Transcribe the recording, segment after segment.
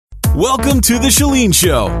Welcome to The Chalene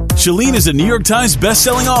Show. Chalene is a New York Times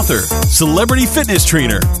bestselling author, celebrity fitness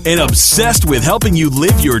trainer, and obsessed with helping you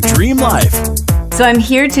live your dream life. So I'm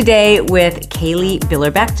here today with Kaylee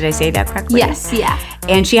Billerbeck. Did I say that correctly? Yes, yeah.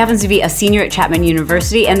 And she happens to be a senior at Chapman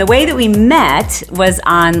University. And the way that we met was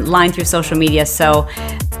online through social media. So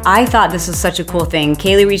I thought this was such a cool thing.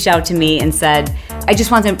 Kaylee reached out to me and said, I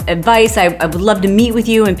just want some advice. I would love to meet with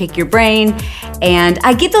you and pick your brain. And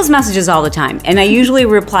I get those messages all the time. And I usually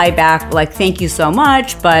reply back like, thank you so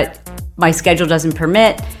much, but my schedule doesn't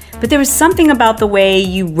permit. But there was something about the way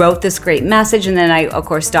you wrote this great message. And then I, of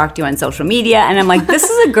course, stalked you on social media. And I'm like, this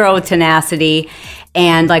is a girl with tenacity.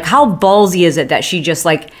 And like, how ballsy is it that she just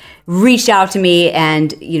like reached out to me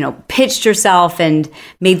and, you know, pitched herself and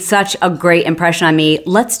made such a great impression on me.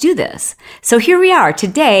 Let's do this. So here we are.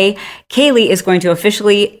 Today, Kaylee is going to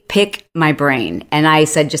officially pick my brain. And I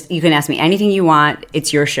said, just, you can ask me anything you want.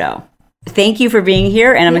 It's your show. Thank you for being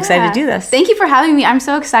here, and I'm excited to do this. Thank you for having me. I'm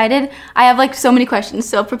so excited. I have like so many questions,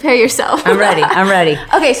 so prepare yourself. I'm ready.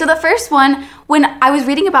 Okay, so the first one, when I was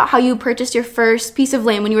reading about how you purchased your first piece of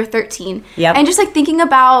land when you were 13, and just like thinking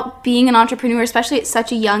about being an entrepreneur, especially at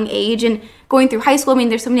such a young age and going through high school, I mean,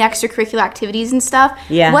 there's so many extracurricular activities and stuff.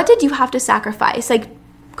 Yeah. What did you have to sacrifice, like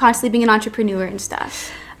constantly being an entrepreneur and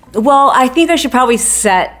stuff? Well, I think I should probably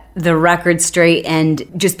set the record straight and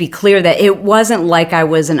just be clear that it wasn't like I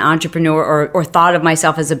was an entrepreneur or thought of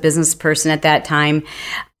myself as a business person at that time.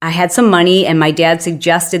 I had some money and my dad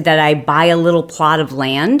suggested that I buy a little plot of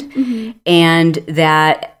land and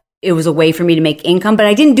that it was a way for me to make income, but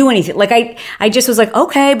I didn't do anything. Like I just was like,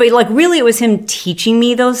 okay, but like really it was him teaching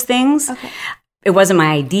me those things. Okay. It wasn't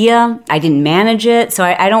my idea. I didn't manage it. So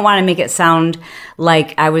I don't want to make it sound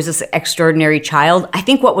like I was this extraordinary child. I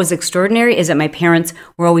think what was extraordinary is that my parents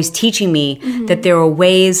were always teaching me that there were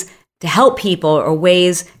ways to help people or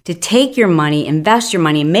ways to take your money, invest your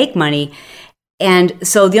money, and make money. And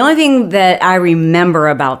so the only thing that I remember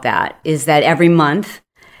about that is that every month,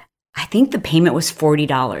 I think the payment was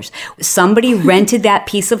 $40. Somebody rented that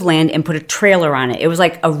piece of land and put a trailer on it. It was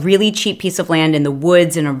like a really cheap piece of land in the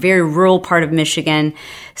woods in a very rural part of Michigan.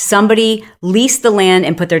 Somebody leased the land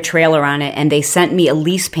and put their trailer on it, and they sent me a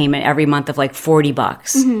lease payment every month of like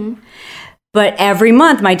 $40. But every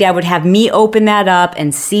month, my dad would have me open that up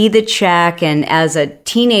and see the check. And as a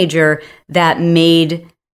teenager, that made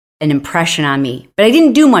an impression on me, but I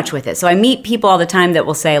didn't do much with it. So I meet people all the time that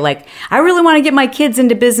will say like, I really want to get my kids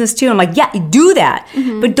into business too. I'm like, yeah, do that,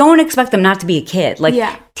 but don't expect them not to be a kid. Like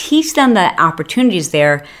teach them the opportunities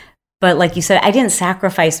there. But like you said, I didn't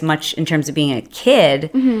sacrifice much in terms of being a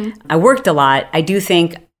kid. I worked a lot. I do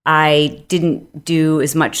think I didn't do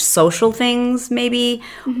as much social things maybe,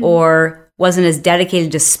 or wasn't as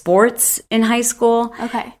dedicated to sports in high school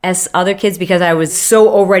as other kids because I was so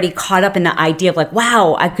already caught up in the idea of like,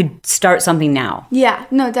 wow, I could start something now. Yeah,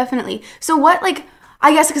 no, definitely. So what, like,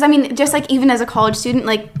 I guess, because I mean, just like even as a college student,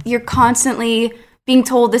 like you're constantly being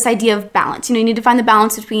told this idea of balance. You know, you need to find the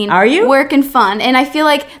balance between work and fun. And I feel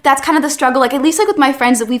like that's kind of the struggle, like at least like with my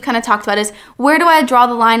friends that we've kind of talked about is where do I draw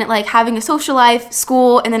the line at like having a social life,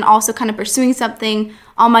 school, and then also kind of pursuing something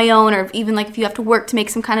on my own, or even like if you have to work to make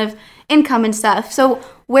some kind of income and stuff. So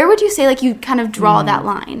where would you say like you kind of draw that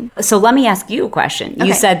line? So let me ask you a question.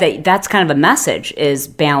 You said that that's kind of a message is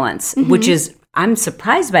balance, which is, I'm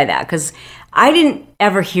surprised by that because I didn't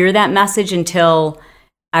ever hear that message until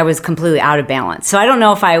I was completely out of balance. So I don't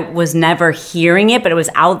know if I was never hearing it, but it was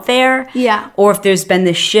out there. Yeah. Or if there's been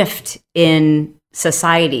this shift in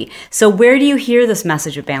society. So where do you hear this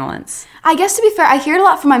message of balance? I guess to be fair, I hear it a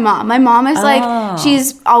lot from my mom. My mom is like,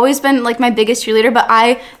 she's always been like my biggest cheerleader, but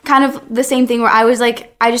I kind of the same thing where I was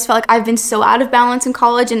like, I just felt like I've been so out of balance in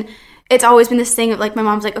college, and it's always been this thing of like, my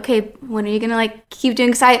mom's like, okay, when are you gonna like keep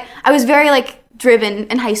doing, because I was very like driven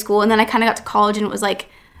in high school, and then I kind of got to college and it was like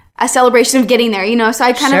a celebration of getting there, you know? So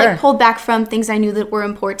I kind of like pulled back from things I knew that were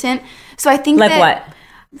important. So I think like what?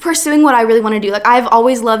 Pursuing what I really want to do. Like I've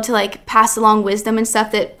always loved to like pass along wisdom and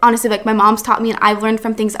stuff that honestly like my mom's taught me and I've learned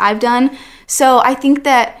from things I've done. So I think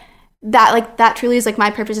that truly is like my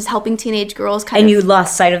purpose, is helping teenage girls kind of. And you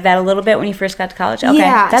lost sight of that a little bit when you first got to college? Okay.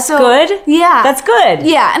 Yeah. That's good. Yeah. That's good.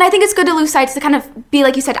 Yeah. And I think it's good to lose sight to kind of be,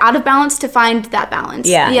 like you said, out of balance to find that balance.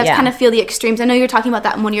 Yeah. You have to kind of feel the extremes. I know you were talking about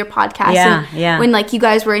that in one of your podcasts. Yeah. When like you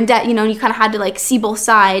guys were in debt, you know, and you kind of had to like see both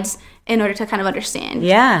sides in order to kind of understand.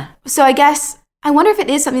 Yeah. So I guess I wonder if it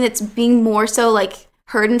is something that's being more so like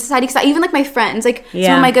heard in society, because even like my friends, like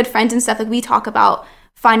some of my good friends and stuff, like we talk about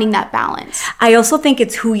finding that balance. I also think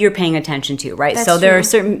it's who you're paying attention to, right? That's so there are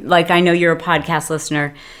certain, like I know you're a podcast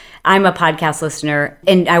listener. I'm a podcast listener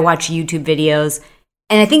and I watch YouTube videos.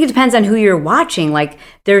 And I think it depends on who you're watching. Like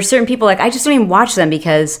there are certain people, like I just don't even watch them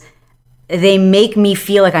because they make me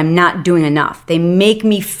feel like I'm not doing enough. They make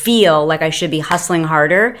me feel like I should be hustling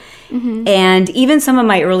harder. And even some of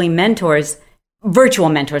my early mentors, virtual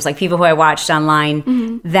mentors, like people who I watched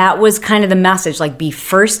online, that was kind of the message, like be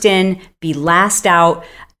first in, be last out.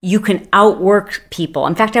 You can outwork people.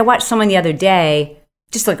 In fact, I watched someone the other day,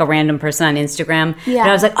 just like a random person on Instagram. And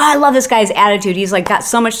I was like, oh, I love this guy's attitude. He's like got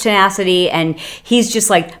so much tenacity and he's just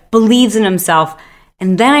like believes in himself.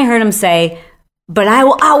 And then I heard him say, but I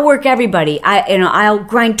will outwork everybody. I'll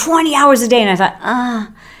grind 20 hours a day. And I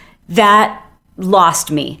thought, that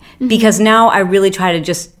lost me because now I really try to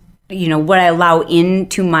just, what I allow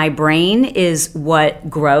into my brain is what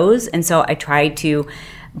grows. And so I try to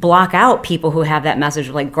block out people who have that message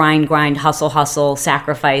of like grind, hustle,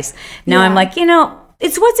 sacrifice. Now I'm like,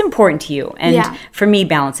 it's what's important to you. And for me,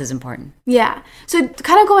 balance is important. Yeah. So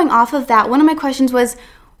kind of going off of that, one of my questions was,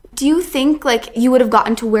 do you think like you would have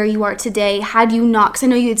gotten to where you are today had you not, because I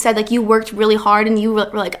know you had said like you worked really hard and you were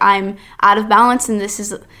like, I'm out of balance and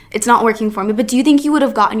it's not working for me. But do you think you would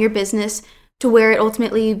have gotten your business to where it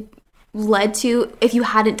ultimately led to if you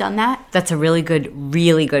hadn't done that? That's a really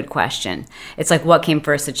good question. It's like, what came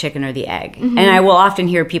first, the chicken or the egg? And I will often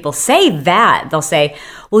hear people say that. They'll say,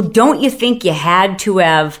 well, don't you think you had to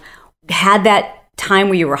have had that time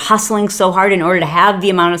where you were hustling so hard in order to have the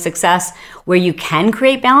amount of success where you can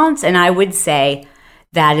create balance? And I would say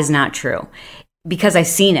that is not true because I've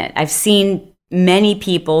seen it. I've seen many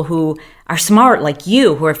people who are smart like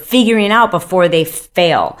you, who are figuring out before they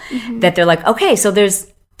fail, that they're like, okay, so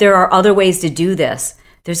there are other ways to do this.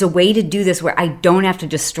 There's a way to do this where I don't have to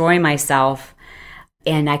destroy myself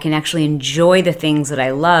and I can actually enjoy the things that I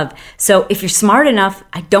love. So if you're smart enough,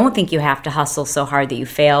 I don't think you have to hustle so hard that you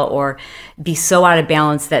fail or be so out of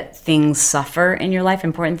balance that things suffer in your life,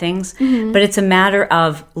 important things. But it's a matter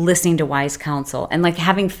of listening to wise counsel and like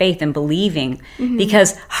having faith and believing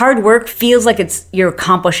because hard work feels like you're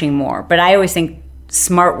accomplishing more. But I always think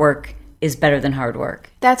smart work is better than hard work.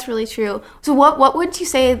 That's really true. So what would you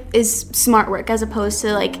say is smart work as opposed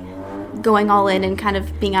to like going all in and kind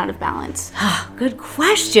of being out of balance? Good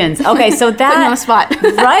questions. Okay, so that putting you on the spot.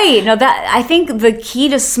 Right. No, that I think the key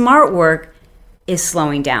to smart work is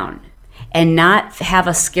slowing down and not have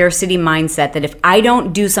a scarcity mindset that if I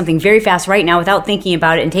don't do something very fast right now without thinking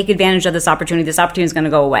about it and take advantage of this opportunity is going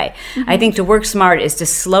to go away. I think to work smart is to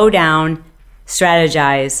slow down,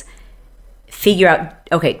 strategize, figure out,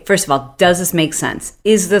 okay, first of all, does this make sense?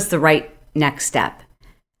 Is this the right next step?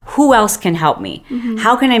 Who else can help me?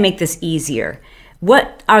 How can I make this easier?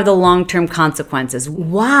 What are the long-term consequences?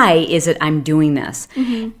 Why is it I'm doing this?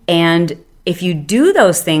 And if you do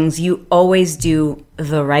those things, you always do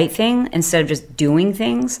the right thing instead of just doing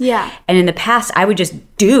things. Yeah. And in the past, I would just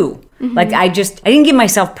do. Like I didn't give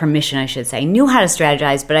myself permission, I should say. I knew how to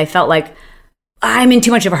strategize, but I felt like I'm in too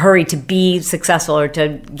much of a hurry to be successful or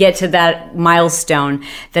to get to that milestone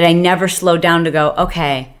that I never slowed down to go,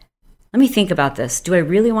 okay, let me think about this. Do I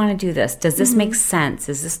really want to do this? Does this make sense?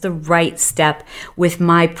 Is this the right step with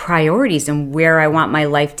my priorities and where I want my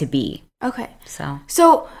life to be? Okay.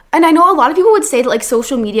 So, and I know a lot of people would say that like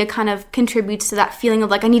social media kind of contributes to that feeling of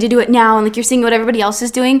like, I need to do it now. And like you're seeing what everybody else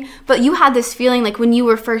is doing. But you had this feeling like when you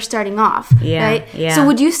were first starting off, right? Yeah. So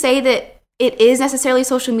would you say that it is necessarily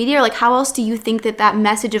social media, or like how else do you think that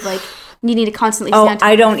message of like needing to constantly stay on top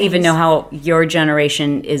I don't of things? even know how your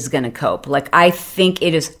generation is going to cope. Like I think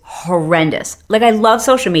it is horrendous. Like I love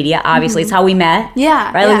social media, obviously. It's how we met.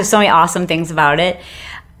 Yeah. Right? Like there's so many awesome things about it.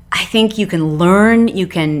 I think you can learn, you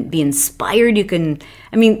can be inspired, you can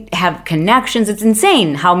have connections. It's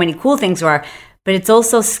insane how many cool things there are, but it's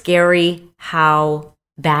also scary how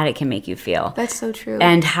bad it can make you feel. That's so true.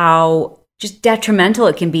 And how just detrimental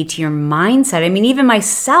it can be to your mindset. I mean, even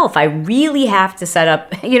myself, I really have to set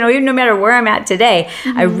up, no matter where I'm at today,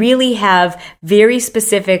 I really have very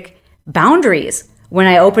specific boundaries when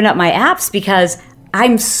I open up my apps because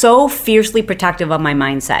I'm so fiercely protective of my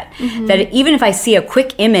mindset that even if I see a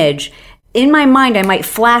quick image, in my mind, I might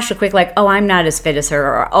flash a quick like, oh, I'm not as fit as her,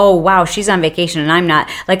 or oh, wow, she's on vacation and I'm not.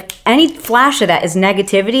 Like any flash of that is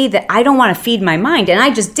negativity that I don't want to feed my mind. And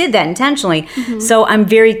I just did that intentionally. So I'm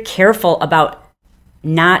very careful about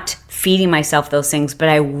not feeding myself those things, but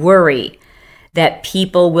I worry that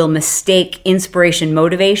people will mistake inspiration,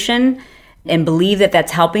 motivation, and believe that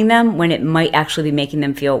that's helping them when it might actually be making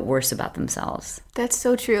them feel worse about themselves. That's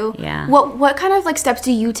so true. Yeah. What kind of like steps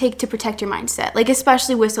do you take to protect your mindset? Like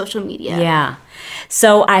especially with social media? Yeah.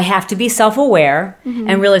 So I have to be self-aware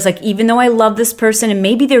and realize like even though I love this person and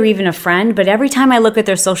maybe they're even a friend, but every time I look at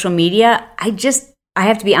their social media, I just I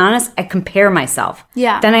have to be honest, I compare myself.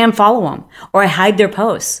 Yeah. Then I unfollow them or I hide their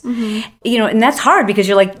posts. You know, and that's hard because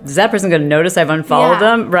you're like, is that person going to notice I've unfollowed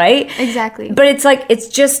them? Right? Exactly. But it's like,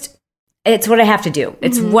 it's what I have to do.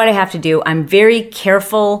 It's what I have to do. I'm very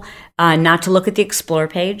careful not to look at the Explore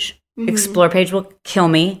page. Explore page will kill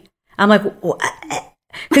me. I'm like,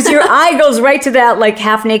 because your eye goes right to that like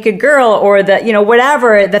half naked girl or the, you know,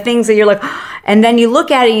 whatever, the things that you're like, and then you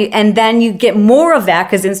look at it and then you get more of that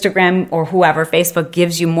because Instagram or whoever, Facebook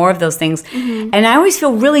gives you more of those things. And I always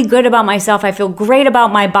feel really good about myself. I feel great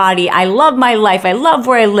about my body. I love my life. I love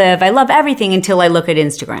where I live. I love everything until I look at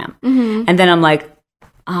Instagram. And then I'm like,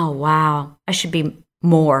 oh, wow, I should be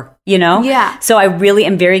more, you know? Yeah. So I really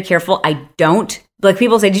am very careful. I don't. Like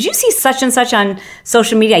people say, did you see such and such on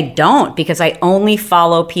social media? I don't, because I only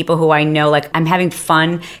follow people who I know, like I'm having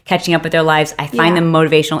fun catching up with their lives. I find them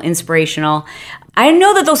motivational, inspirational. I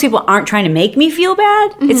know that those people aren't trying to make me feel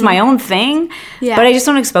bad. It's my own thing, but I just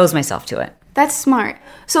don't expose myself to it. That's smart.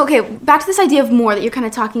 So, okay, back to this idea of more that you're kind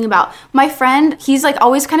of talking about. My friend, he's like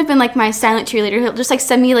always kind of been like my silent cheerleader. He'll just like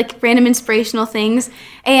send me like random inspirational things.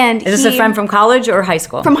 And is this a friend from college or high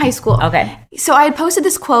school? From high school. Okay. So I had posted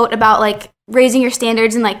this quote about like raising your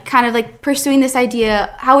standards and like kind of like pursuing this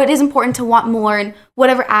idea, how it is important to want more in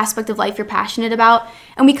whatever aspect of life you're passionate about.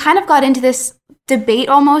 And we kind of got into this debate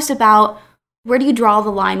almost about where do you draw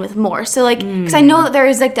the line with more? So like, because I know that there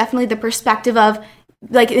is like definitely the perspective of,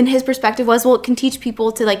 like in his perspective was, well, it can teach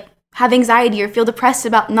people to like have anxiety or feel depressed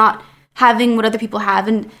about not having what other people have.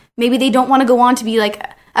 And maybe they don't want to go on to be like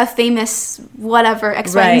a famous whatever,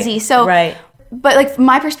 X, Y, and Z. So, but like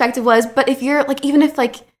my perspective was, but if you're like, even if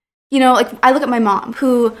like, you know, like I look at my mom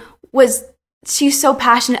who was, she's so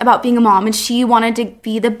passionate about being a mom and she wanted to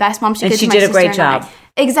be the best mom she could. And she did a great job.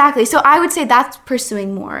 Exactly. So I would say that's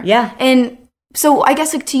pursuing more. Yeah. And so I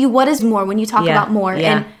guess like to you, what is more when you talk about more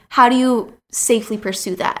and how do you safely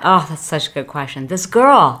pursue that? Oh, that's such a good question. This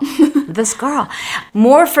girl.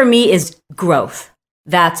 More for me is growth.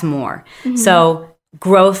 That's more. So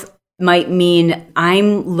growth might mean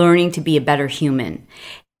I'm learning to be a better human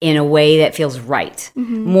in a way that feels right.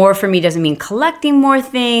 More for me doesn't mean collecting more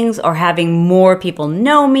things or having more people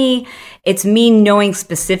know me. It's me knowing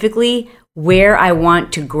specifically where I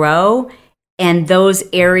want to grow. And those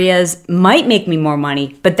areas might make me more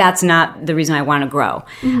money, but that's not the reason I want to grow.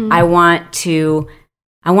 I want to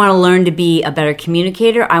learn to be a better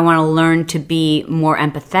communicator. I want to learn to be more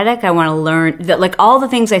empathetic. I want to learn that, like all the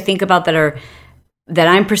things I think about that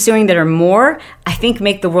I'm pursuing that are more, I think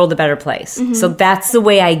make the world a better place. So that's the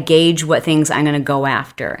way I gauge what things I'm going to go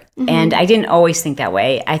after. And I didn't always think that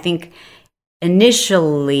way. I think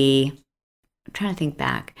initially, I'm trying to think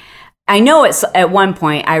back. I know at one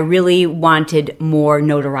point I really wanted more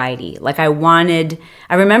notoriety. Like I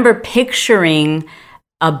remember picturing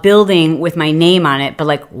a building with my name on it, but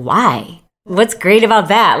like, why? What's great about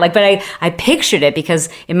that? Like, but I pictured it because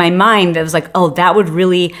in my mind, it was like, oh, that would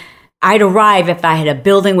really, I'd arrive if I had a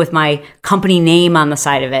building with my company name on the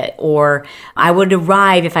side of it, or I would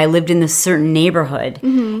arrive if I lived in this certain neighborhood.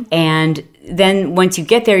 And then once you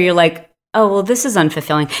get there, you're like, oh, well, this is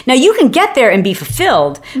unfulfilling. Now, you can get there and be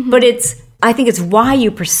fulfilled, but I think it's why you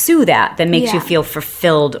pursue that makes you feel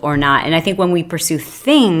fulfilled or not. And I think when we pursue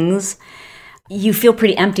things, you feel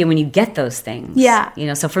pretty empty when you get those things. Yeah. You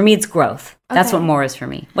know, so for me, it's growth. That's what more is for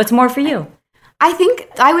me. What's more for you? I think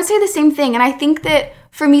I would say the same thing. And I think that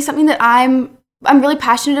for me, something that I'm really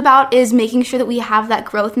passionate about is making sure that we have that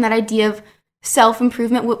growth and that idea of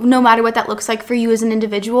self-improvement, no matter what that looks like for you as an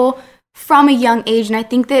individual from a young age. And I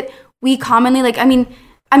think that we commonly, like, I mean,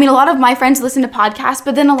 a lot of my friends listen to podcasts,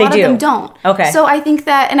 but then a lot of them don't. Okay. So I think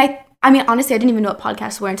that, and I mean, honestly, I didn't even know what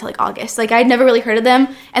podcasts were until like August. Like, I'd never really heard of them.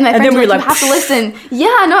 And my friends were like, you have to listen.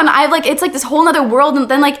 Yeah, no, and it's like this whole other world. And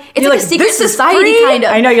then like, it's like a secret society kind of.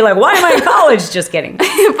 I know, you're like, why am I in college? Just kidding.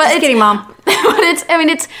 Just kidding, Mom. But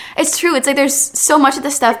it's true. It's like there's so much of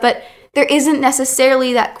this stuff, but there isn't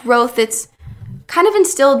necessarily that growth that's kind of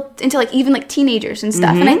instilled into like even like teenagers and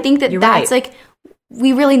stuff. And I think that that's like,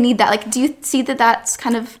 we really need that. Like, do you see that that's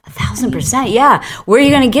kind of 1,000%? Yeah. Where are you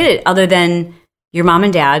going to get it other than your mom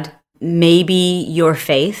and dad, maybe your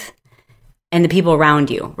faith, and the people around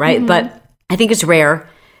you, right? But I think it's rare.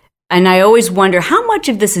 And I always wonder how much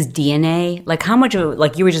of this is DNA, like how much of it,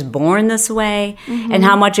 like you were just born this way, and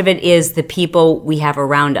how much of it is the people we have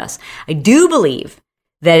around us. I do believe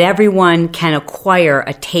that everyone can acquire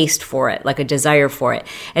a taste for it, like a desire for it.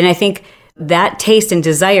 And I think that taste and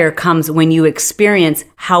desire comes when you experience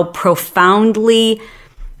how profoundly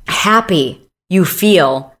happy you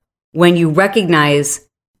feel when you recognize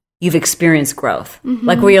you've experienced growth.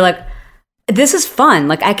 Like where you're like, this is fun.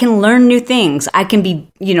 Like I can learn new things. I can be,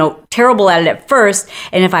 terrible at it at first.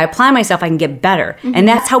 And if I apply myself, I can get better. Mm-hmm. And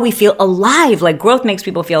that's how we feel alive. Like growth makes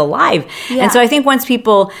people feel alive. Yeah. And so I think once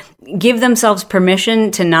people give themselves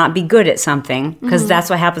permission to not be good at something, because that's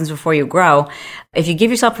what happens before you grow. If you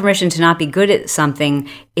give yourself permission to not be good at something,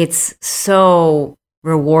 it's so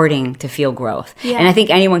rewarding to feel growth. Yeah. And I think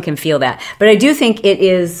anyone can feel that. But I do think it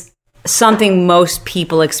is something most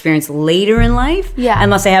people experience later in life,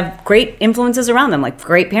 unless they have great influences around them, like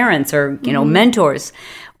great parents or, mentors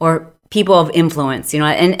or people of influence,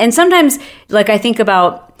 and sometimes like I think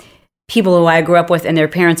about people who I grew up with and their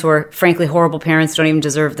parents were frankly horrible parents, don't even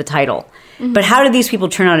deserve the title. Mm-hmm. But how did these people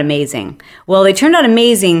turn out amazing? Well, they turned out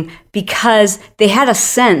amazing because they had a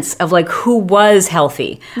sense of like who was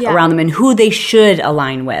healthy around them and who they should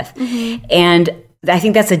align with. Mm-hmm. And I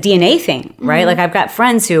think that's a DNA thing, right? Mm-hmm. Like I've got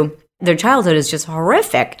friends who their childhood is just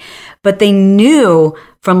horrific, but they knew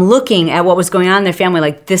from looking at what was going on in their family,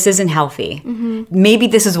 like this isn't healthy. Mm-hmm. Maybe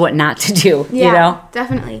this is what not to do,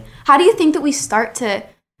 Definitely. How do you think that we start to,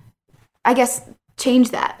 I guess, change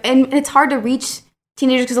that? And it's hard to reach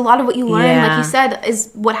teenagers because a lot of what you learn, like you said,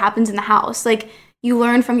 is what happens in the house. Like you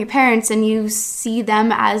learn from your parents and you see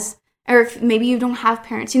them as, or if maybe you don't have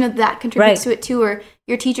parents, that contributes to it too, or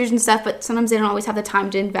your teachers and stuff, but sometimes they don't always have the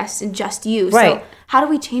time to invest in just you. Right. So how do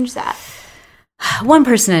we change that? One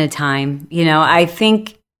person at a time. I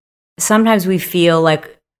think sometimes we feel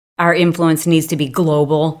like our influence needs to be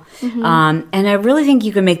global. Mm-hmm. And I really think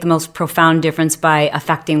you can make the most profound difference by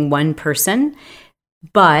affecting one person.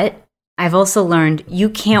 But I've also learned you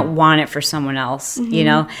can't want it for someone else,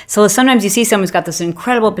 So sometimes you see someone who's got this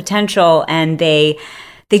incredible potential and they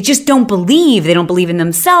just don't believe. They don't believe in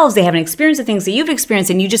themselves. They haven't experienced the things that you've experienced.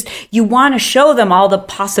 And you want to show them all the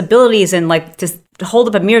possibilities and like just hold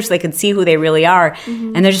up a mirror so they can see who they really are.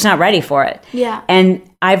 Mm-hmm. And they're just not ready for it. Yeah. And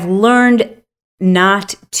I've learned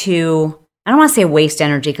not to, I don't want to say waste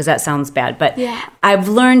energy because that sounds bad, but I've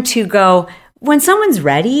learned to go, when someone's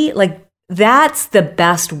ready, like that's the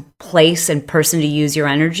best place and person to use your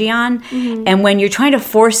energy on. Mm-hmm. And when you're trying to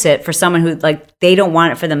force it for someone who like, they don't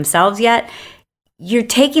want it for themselves yet, you're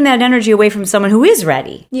taking that energy away from someone who is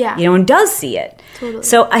ready, and does see it. Totally.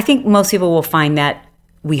 So I think most people will find that,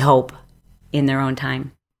 we hope, in their own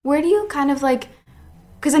time. Where do you kind of like,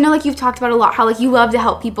 because I know like you've talked about a lot, how like you love to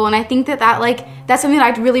help people. And I think that like, that's something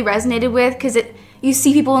that I really resonated with because you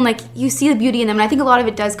see people and like, you see the beauty in them. And I think a lot of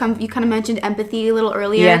it does come, you kind of mentioned empathy a little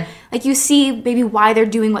earlier. Yeah. Like you see maybe why they're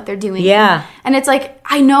doing what they're doing. Yeah. And it's like,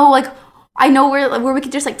 I know where we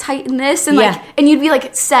could just like tighten this and like, and you'd be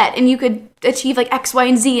like set and you could achieve like X, Y,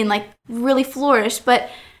 and Z and like really flourish. But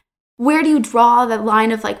where do you draw the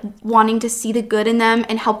line of like wanting to see the good in them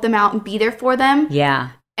and help them out and be there for them?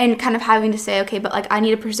 Yeah. And kind of having to say, okay, but like I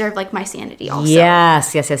need to preserve like my sanity also.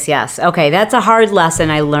 Yes. Okay, that's a hard lesson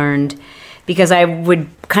I learned because I would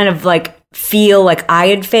kind of like feel like I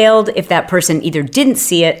had failed if that person either didn't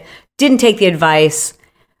see it, didn't take the advice,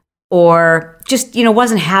 or just,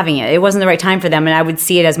 wasn't having it. It wasn't the right time for them. And I would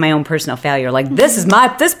see it as my own personal failure. Like, this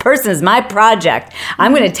person is my project.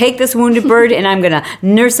 I'm going to take this wounded bird and I'm going to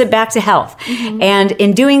nurse it back to health. Mm-hmm. And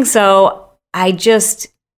in doing so, I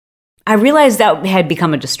realized that had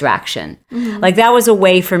become a distraction. Mm-hmm. Like that was a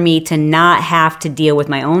way for me to not have to deal with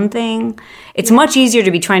my own thing. It's much easier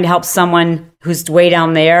to be trying to help someone who's way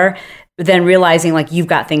down there than realizing like you've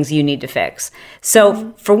got things you need to fix.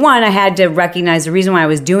 So for one, I had to recognize the reason why I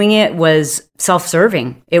was doing it was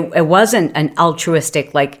self-serving. It wasn't an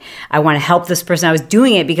altruistic, like I want to help this person. I was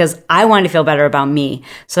doing it because I wanted to feel better about me.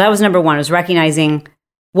 So that was number one, was recognizing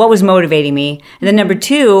what was motivating me. And then number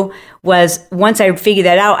two was once I figured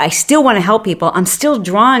that out, I still want to help people. I'm still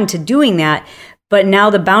drawn to doing that. But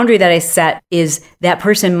now the boundary that I set is that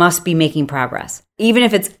person must be making progress. Even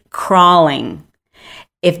if it's crawling.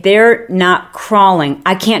 If they're not crawling,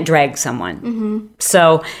 I can't drag someone. Mm-hmm.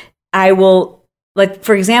 So I will, like,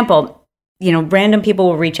 for example, random people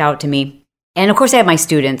will reach out to me. And of course I have my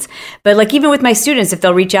students, but like even with my students, if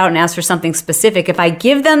they'll reach out and ask for something specific, if I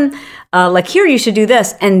give them like, here, you should do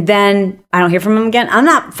this, and then I don't hear from them again, I'm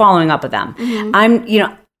not following up with them.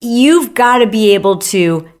 Mm-hmm. You've got to be able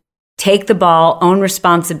to take the ball, own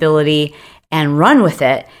responsibility, and run with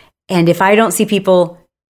it. And if I don't see people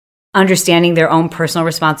understanding their own personal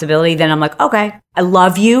responsibility, then I'm like, okay, I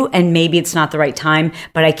love you, and maybe it's not the right time,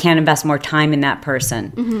 but I can invest more time in that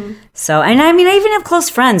person. Mm-hmm. So, and I mean, I even have close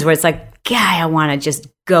friends where it's like, I want to just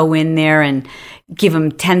go in there and give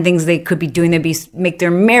them 10 things they could be doing that make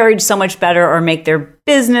their marriage so much better or make their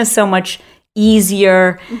business so much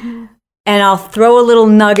easier. Mm-hmm. And I'll throw a little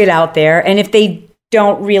nugget out there. And if they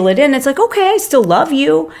don't reel it in, it's like, okay, I still love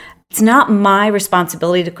you, it's not my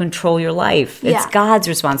responsibility to control your life. It's God's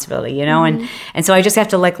responsibility, you know? And so I just have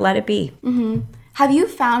to like let it be. Have you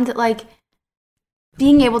found that like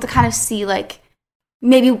being able to kind of see like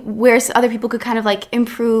maybe where other people could kind of like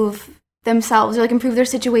improve themselves or like improve their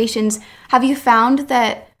situations, have you found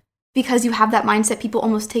that because you have that mindset, people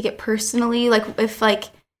almost take it personally? Like if like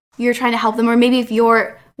you're trying to help them, or maybe if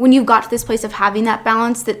when you've got to this place of having that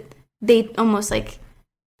balance, that they almost like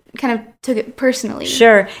kind of took it personally.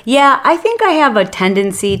 Sure. Yeah, I think I have a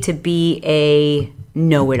tendency to be a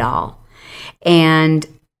know-it-all. And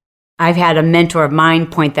I've had a mentor of mine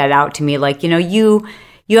point that out to me, like, you know, you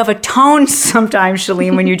have a tone sometimes,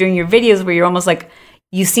 Chalene, when you're doing your videos where you're almost like,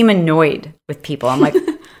 you seem annoyed with people. I'm like,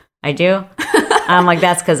 I do? I'm like,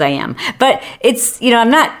 that's because I am. But it's, you know,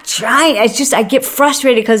 I'm not trying. It's just I get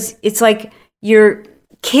frustrated because it's like you're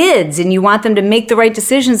kids and you want them to make the right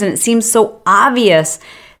decisions and it seems so obvious.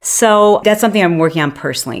 So that's something I'm working on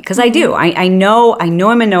personally because I do. I know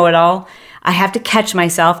I'm a know-it-all. I have to catch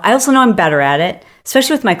myself. I also know I'm better at it,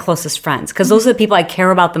 especially with my closest friends because those are the people I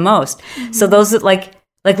care about the most. So those that like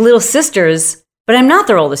little sisters, but I'm not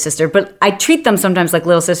their oldest sister, but I treat them sometimes like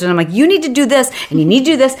little sisters. I'm like, you need to do this and you need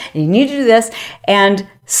to do this and you need to do this. And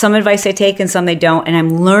some advice I take and some they don't. And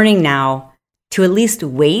I'm learning now to at least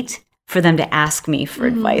wait for them to ask me for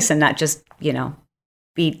advice and not just, you know,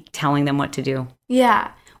 be telling them what to do.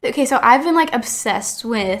 Yeah. Okay, so I've been like obsessed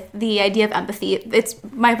with the idea of empathy. It's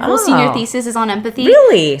my whole senior thesis is on empathy.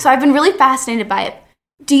 Really? So I've been really fascinated by it.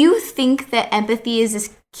 Do you think that empathy is this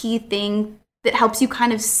key thing that helps you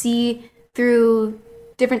kind of see through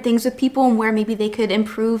different things with people and where maybe they could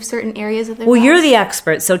improve certain areas of their lives? Well, you're the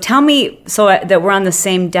expert. So tell me, so that we're on the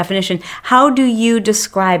same definition, how do you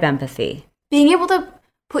describe empathy? Being able to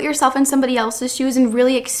put yourself in somebody else's shoes and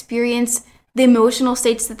really experience the emotional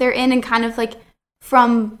states that they're in and kind of like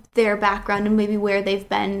from their background and maybe where they've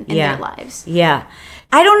been in their lives. Yeah.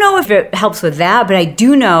 I don't know if it helps with that, but I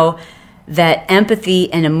do know that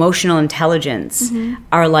empathy and emotional intelligence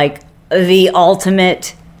are like the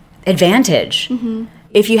ultimate advantage.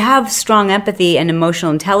 If you have strong empathy and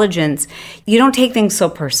emotional intelligence, you don't take things so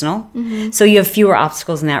personal. So you have fewer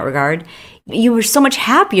obstacles in that regard. You are so much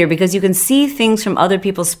happier because you can see things from other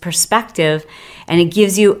people's perspective and it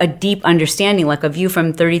gives you a deep understanding, like a view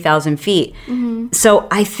from 30,000 feet. So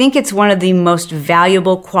I think it's one of the most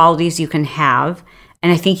valuable qualities you can have.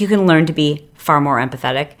 And I think you can learn to be far more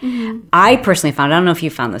empathetic. I personally found, I don't know if you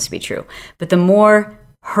found this to be true, but the more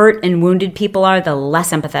hurt and wounded people are, the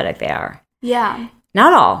less empathetic they are. Yeah.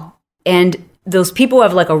 Not all. And those people who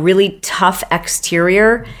have like a really tough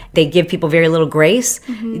exterior, they give people very little grace.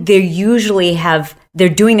 They usually they're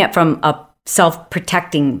doing it from a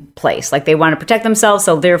self-protecting place. Like they want to protect themselves,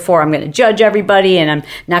 so therefore I'm going to judge everybody and I'm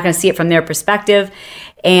not going to see it from their perspective.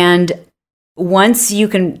 And once you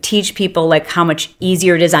can teach people like how much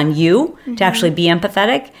easier it is on you to actually be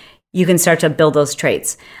empathetic, you can start to build those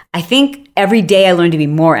traits. I think every day I learn to be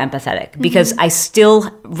more empathetic because I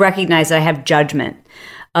still recognize that I have judgment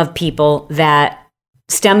of people that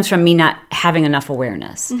stems from me not having enough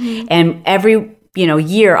awareness. And every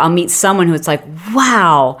year I'll meet someone who it's like,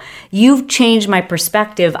 wow, you've changed my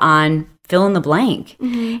perspective on fill in the blank.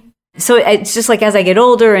 So it's just like as I get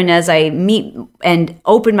older and as I meet and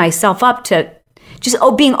open myself up to just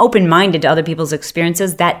being open-minded to other people's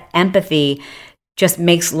experiences, that empathy just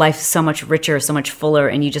makes life so much richer, so much fuller,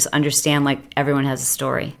 and you just understand like everyone has a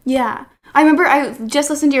story. Yeah. I remember I just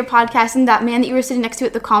listened to your podcast and that man that you were sitting next to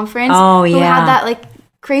at the conference who had that like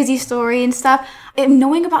crazy story and stuff. And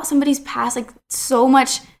knowing about somebody's past like so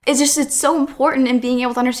much, it's so important in being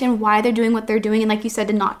able to understand why they're doing what they're doing and like you said,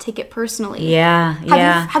 to not take it personally. Yeah.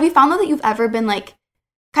 Have you found though that you've ever been like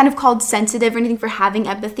kind of called sensitive or anything for having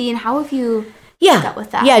empathy, and how have you dealt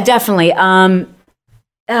with that? Yeah, definitely.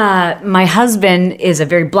 My husband is a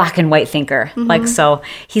very black and white thinker, so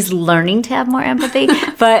he's learning to have more empathy.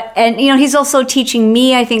 And he's also teaching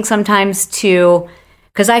me, I think, sometimes to,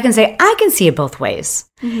 because I can say, I can see it both ways,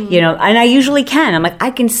 and I usually can. I'm like,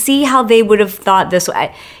 I can see how they would have thought this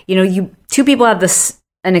way. Two people have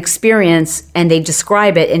an experience and they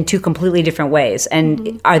describe it in two completely different ways.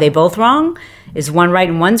 And are they both wrong? Is one right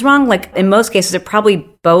and one's wrong? Like in most cases, they're probably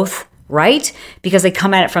both right because they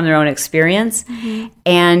come at it from their own experience.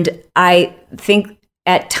 And I think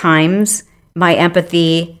at times my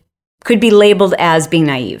empathy could be labeled as being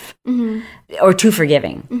naive or too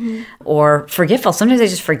forgiving or forgetful. Sometimes I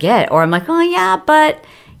just forget, or I'm like, oh yeah, but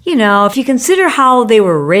if you consider how they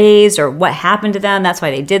were raised or what happened to them, that's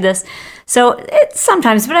why they did this. So it's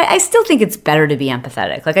sometimes, but I still think it's better to be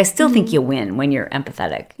empathetic. Like I still think you win when you're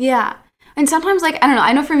empathetic. Yeah. And sometimes, like, I don't know,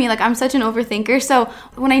 I know for me, like, I'm such an overthinker. So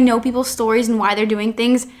when I know people's stories and why they're doing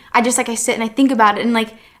things, I just, like, I sit and I think about it. And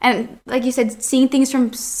like you said, seeing things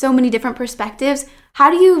from so many different perspectives, how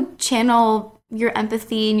do you channel your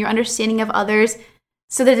empathy and your understanding of others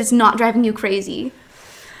so that it's not driving you crazy?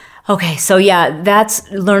 Okay, so yeah, that's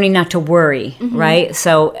learning not to worry, right?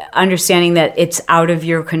 So understanding that it's out of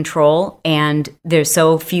your control and there's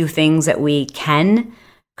so few things that we can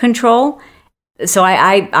control. So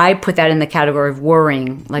I put that in the category of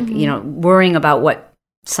worrying, like, worrying about what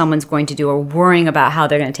someone's going to do or worrying about how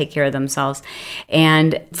they're going to take care of themselves.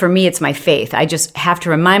 And for me, it's my faith. I just have to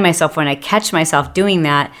remind myself when I catch myself doing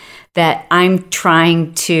that I'm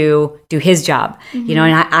trying to do his job, and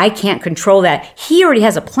I can't control that. He already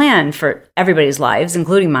has a plan for everybody's lives,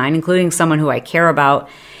 including mine, including someone who I care about.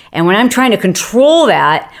 And when I'm trying to control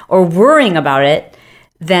that or worrying about it,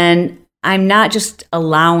 then I'm not just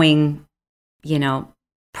allowing,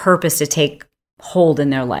 purpose to take hold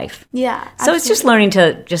in their life. Yeah. Absolutely. So it's just learning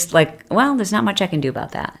to just there's not much I can do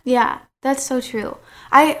about that. Yeah, that's so true.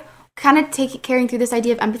 I kind of carrying through this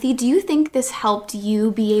idea of empathy, do you think this helped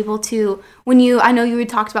you be able to, I know you had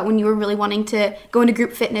talked about when you were really wanting to go into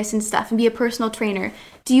group fitness and stuff and be a personal trainer,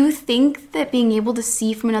 do you think that being able to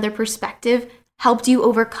see from another perspective helped you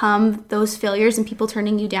overcome those failures and people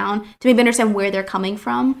turning you down to maybe understand where they're coming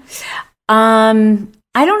from?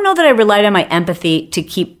 I don't know that I relied on my empathy to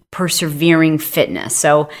keep persevering fitness.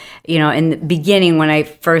 So, in the beginning when I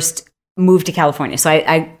first moved to California. So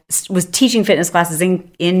I was teaching fitness classes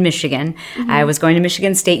in Michigan. I was going to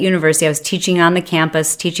Michigan State University. I was teaching on the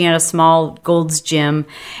campus, teaching at a small Gold's Gym.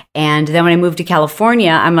 And then when I moved to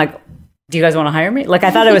California, I'm like, do you guys want to hire me? Like,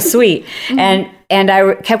 I thought it was sweet. And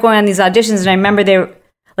I kept going on these auditions, and I remember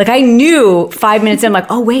I knew 5 minutes in, I'm like,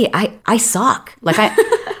 oh wait, I suck.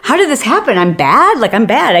 How did this happen? I'm bad? I'm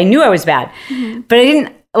bad. I knew I was bad. But I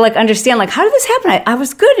didn't understand, how did this happen? I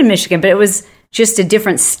was good in Michigan, but it was just a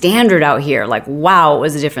different standard out here. Wow, it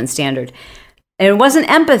was a different standard. And it wasn't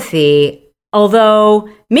empathy, although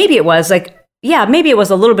maybe it was maybe it was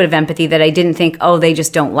a little bit of empathy that I didn't think, oh, they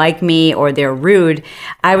just don't like me or they're rude.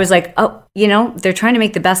 I was like, oh, they're trying to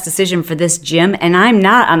make the best decision for this gym, and I'm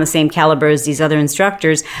not on the same caliber as these other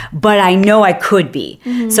instructors, but I know I could be.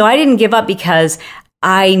 So I didn't give up because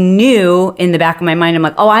I knew in the back of my mind, I'm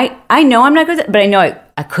like, oh, I know I'm not good at that, but I know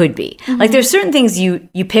I could be. There's certain things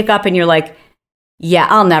you pick up and you're like, yeah,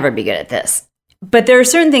 I'll never be good at this. But there are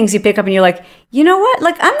certain things you pick up and you're like, you know what?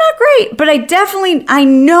 I'm not great, but I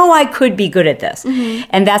know I could be good at this.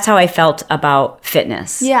 And that's how I felt about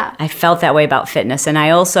fitness. Yeah. I felt that way about fitness. And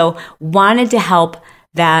I also wanted to help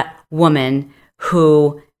that woman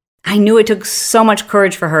who I knew it took so much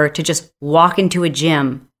courage for her to just walk into a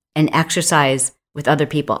gym and exercise with other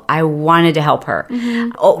people. I wanted to help her.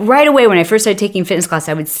 Right away, when I first started taking fitness class,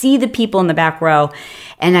 I would see the people in the back row,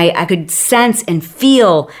 and I could sense and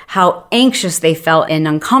feel how anxious they felt and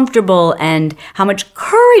uncomfortable and how much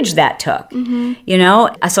courage that took,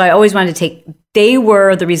 So I always wanted to they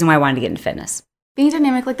were the reason why I wanted to get into fitness. Being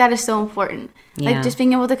dynamic like that is so important. Yeah. Just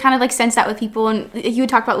being able to kind of sense that with people. And you would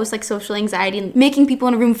talk about was social anxiety and making people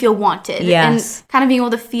in a room feel wanted. Yes. And kind of being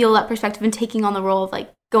able to feel that perspective and taking on the role of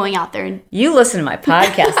going out there. And you listen to my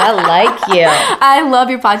podcast. I like you. I love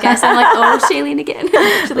your podcast. I'm like, oh, Chalene again.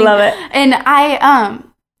 Chalene. Love it. And I,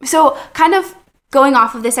 so kind of going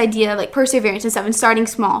off of this idea of perseverance and stuff and starting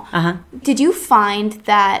small, did you find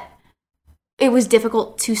that it was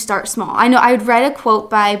difficult to start small? I know I had read a quote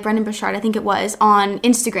by Brendan Burchard, I think it was, on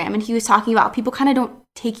Instagram, and he was talking about people kind of don't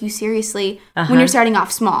take you seriously when you're starting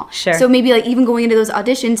off small. Sure. So maybe even going into those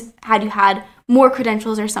auditions, had you had more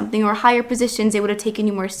credentials or something or higher positions, they would have taken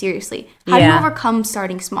you more seriously. How do you overcome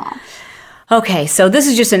starting small? Okay, so this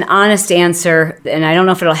is just an honest answer, and I don't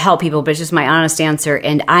know if it'll help people, but it's just my honest answer.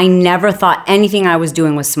 And I never thought anything I was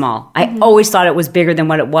doing was small. I always thought it was bigger than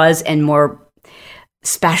what it was and more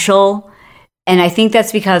special. And I think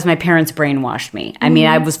that's because my parents brainwashed me. I mean,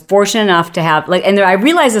 I was fortunate enough to have, and I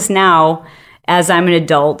realize this now as I'm an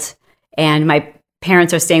adult and my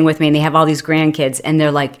parents are staying with me and they have all these grandkids, and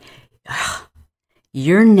they're like,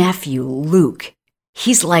 your nephew, Luke,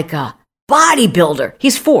 he's like a bodybuilder.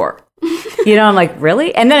 He's 4. I'm like,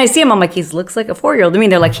 really? And then I see him, I'm like, he looks like a 4-year-old. I mean,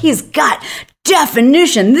 they're like, he's got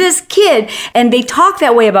definition, this kid. And they talk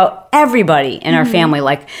that way about everybody in our family.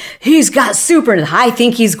 Like, he's got super, I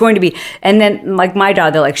think he's going to be. And then my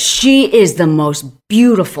daughter, they're like, she is the most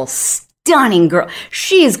beautiful, stunning girl.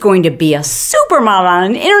 She is going to be a supermodel on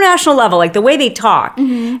an international level. The way they talk,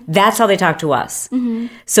 that's how they talk to us.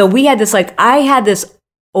 So we had this, I had this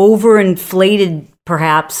overinflated,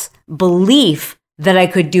 perhaps, belief that I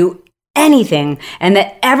could do anything and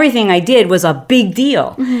that everything I did was a big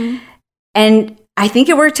deal. And I think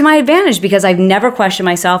it worked to my advantage because I've never questioned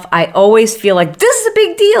myself. I always feel like this is a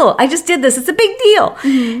big deal. I just did this. It's a big deal.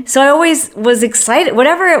 Mm-hmm. So I always was excited.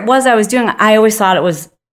 Whatever it was I was doing, I always thought it was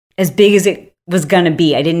as big as it was going to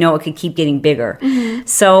be. I didn't know it could keep getting bigger. Mm-hmm.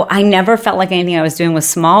 So I never felt like anything I was doing was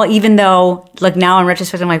small, even though like now in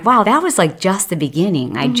retrospect, I'm like, wow, that was like just the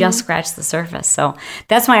beginning. I just scratched the surface. So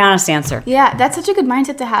that's my honest answer. Yeah, that's such a good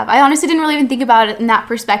mindset to have. I honestly didn't really even think about it in that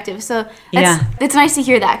perspective. So it's nice to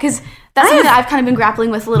hear that because that's something that I've kind of been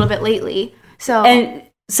grappling with a little bit lately. So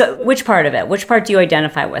which part of it? Which part do you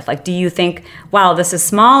identify with? Like, do you think, wow, this is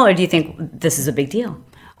small, or do you think this is a big deal?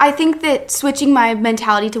 I think that switching my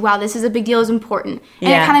mentality to, wow, this is a big deal is important. And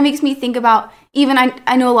it kind of makes me think about, even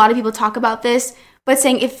I know a lot of people talk about this, but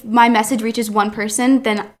saying if my message reaches one person,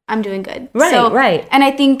 then I'm doing good. Right. And I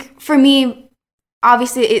think for me,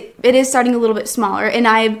 obviously it is starting a little bit smaller and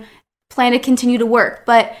I plan to continue to work,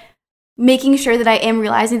 but making sure that I am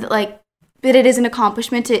realizing that that it is an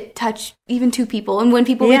accomplishment to touch even 2 people. And when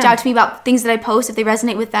people reach out to me about things that I post, if they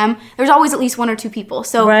resonate with them, there's always at least 1 or 2 people.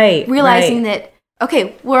 So realizing that,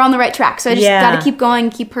 okay, we're on the right track. So I just got to keep going,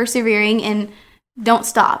 keep persevering, and don't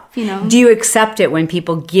stop, Do you accept it when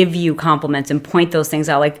people give you compliments and point those things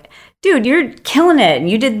out? Like, dude, you're killing it, and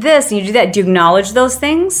you did this, and you did that. Do you acknowledge those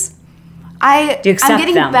things? I'm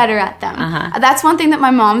getting better at them. That's one thing that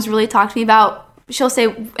my mom's really talked to me about. She'll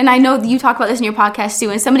say, and I know you talk about this in your podcast too,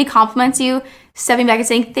 when somebody compliments you, stepping back and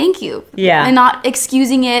saying thank you. Yeah. And not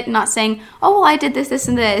excusing it, not saying, oh, well, I did this, this,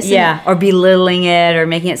 and this. Yeah, or belittling it or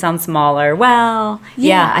making it sound smaller. Well,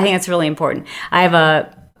 I think that's really important. I have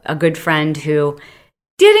a good friend who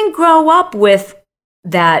didn't grow up with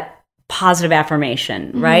that positive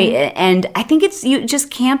affirmation, right? And I think you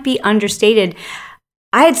just can't be understated.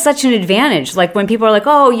 I had such an advantage. Like when people are like,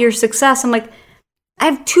 oh, your success, I'm like, I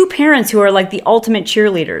have 2 parents who are like the ultimate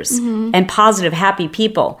cheerleaders and positive, happy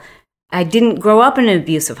people. I didn't grow up in an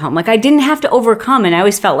abusive home. Like I didn't have to overcome. And I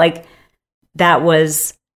always felt like that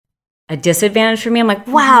was a disadvantage for me. I'm like,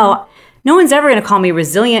 wow, no one's ever going to call me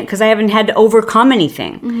resilient because I haven't had to overcome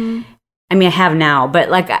anything. I mean, I have now, but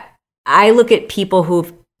like I look at people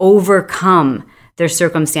who've overcome their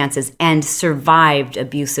circumstances and survived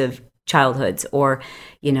abusive childhoods, or,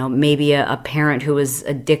 maybe a parent who was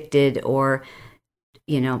addicted, or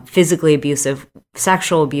physically abusive,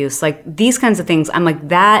 sexual abuse, like these kinds of things. I'm like,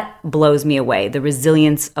 that blows me away. The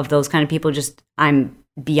resilience of those kind of people, I'm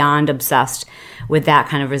beyond obsessed with that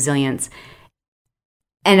kind of resilience.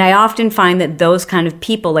 And I often find that those kind of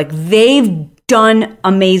people, like they've done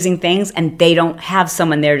amazing things and they don't have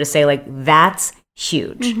someone there to say like, that's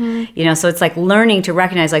huge. So it's like learning to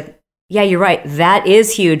recognize like, yeah, you're right. That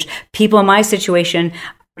is huge. People in my situation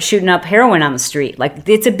shooting up heroin on the street. Like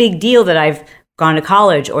it's a big deal that I've gone to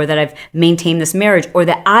college, or that I've maintained this marriage, or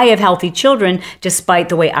that I have healthy children despite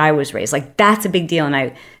the way I was raised. Like that's a big deal. And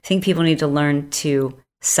I think people need to learn to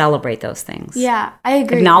celebrate those things. Yeah, I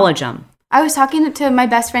agree. Acknowledge them. I was talking to my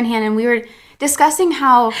best friend Hannah, and we were discussing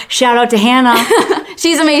how... Shout out to Hannah.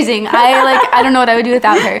 She's amazing. I don't know what I would do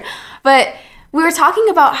without her. But we were talking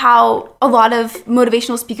about how a lot of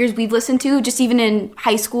motivational speakers we've listened to, just even in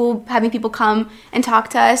high school, having people come and talk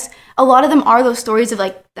to us, a lot of them are those stories of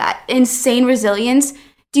like that insane resilience.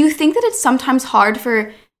 Do you think that it's sometimes hard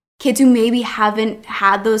for kids who maybe haven't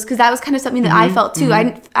had those? Because that was kind of something that I felt too.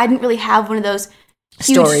 I didn't really have one of those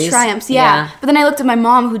huge stories. Triumphs. Yeah. But then I looked at my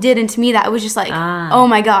mom who did, and to me that was just like, oh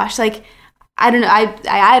my gosh, like, I don't know. I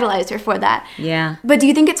idolized her for that. Yeah. But do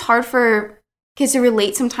you think it's hard for kids to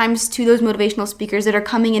relate sometimes to those motivational speakers that are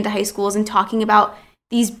coming into high schools and talking about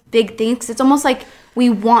these big things? It's almost like we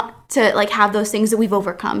want to like have those things that we've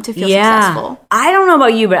overcome to feel successful. I don't know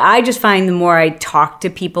about you, but I just find the more I talk to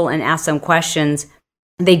people and ask them questions,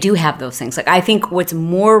 they do have those things. Like I think what's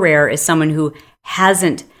more rare is someone who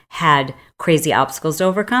hasn't had crazy obstacles to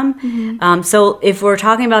overcome. So if we're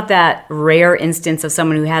talking about that rare instance of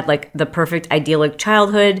someone who had like the perfect idyllic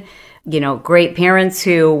childhood, great parents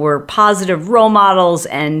who were positive role models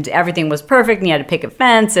and everything was perfect and you had to pick a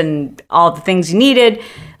fence and all the things you needed,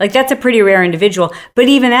 like that's a pretty rare individual. But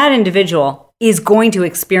even that individual is going to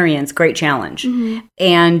experience great challenge.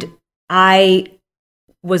 And I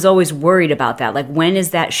was always worried about that. Like, when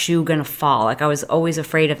is that shoe going to fall? Like, I was always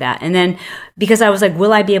afraid of that. And then because I was like,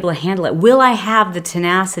 will I be able to handle it? Will I have the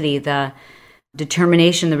tenacity, the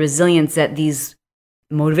determination, the resilience that these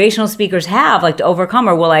motivational speakers have, like to overcome?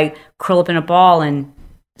 Or will I curl up in a ball and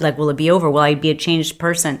like, will it be over? Will I be a changed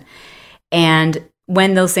person? And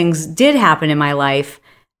when those things did happen in my life,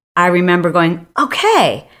 I remember going,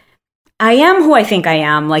 okay, I am who I think I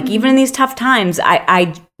am. Like, even in these tough times,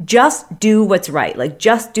 I just do what's right. Like,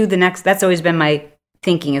 just do the next. That's always been my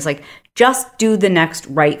thinking is like, just do the next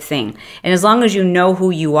right thing. And as long as you know who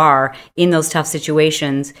you are in those tough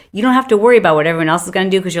situations, you don't have to worry about what everyone else is going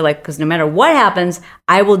to do, because no matter what happens,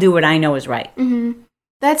 I will do what I know is right. Mm-hmm.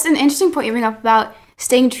 That's an interesting point you bring up about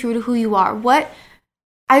staying true to who you are.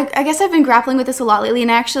 I guess I've been grappling with this a lot lately,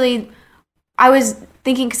 and actually I was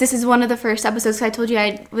thinking, because this is one of the first episodes, because I told you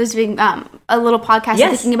I was doing a little podcast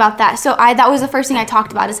thinking about that. So that was the first thing I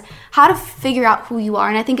talked about, is how to figure out who you are.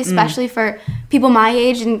 And I think especially for people my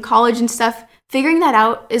age in college and stuff, figuring that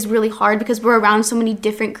out is really hard, because we're around so many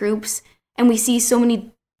different groups and we see so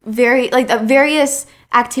many various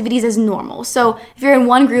activities as normal. So if you're in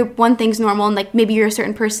one group, one thing's normal, and like maybe you're a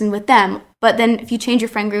certain person with them. But then if you change your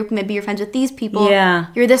friend group, maybe you're friends with these people,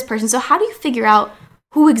 you're this person. So how do you figure out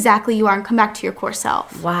who exactly you are and come back to your core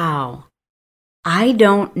self? Wow. I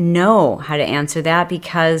don't know how to answer that,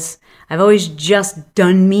 because I've always just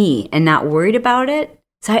done me and not worried about it.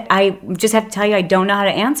 So I just have to tell you, I don't know how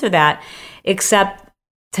to answer that, except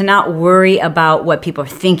to not worry about what people are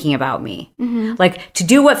thinking about me. Mm-hmm. Like, to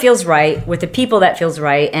do what feels right with the people that feels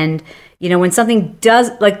right. And, when something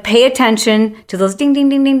does, like, pay attention to those ding, ding,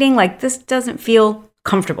 ding, ding, ding, like, this doesn't feel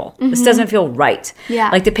comfortable. Mm-hmm. This doesn't feel right. Yeah.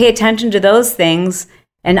 Like, to pay attention to those things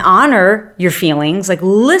and honor your feelings, like,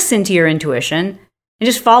 listen to your intuition and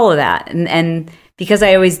just follow that. And because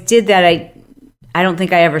I always did that, I don't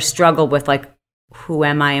think I ever struggled with, like, who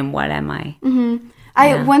am I and what am I?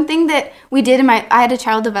 Mm-hmm. One thing that we did I had a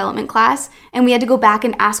child development class, and we had to go back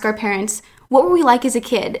and ask our parents, what were we like as a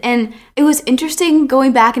kid? And it was interesting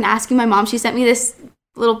going back and asking my mom. She sent me this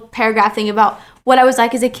little paragraph thing about what I was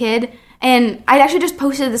like as a kid. And I actually just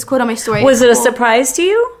posted this quote on my story. Was it a surprise to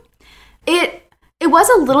you? It was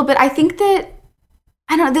a little bit. I think that,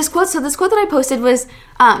 I don't know, this quote that I posted was,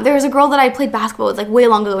 there was a girl that I played basketball with, like, way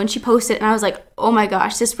long ago, and she posted it, and I was like, oh my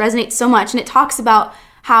gosh, this resonates so much. And it talks about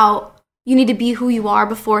how you need to be who you are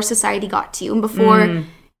before society got to you, and before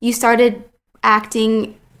you started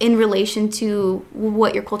acting in relation to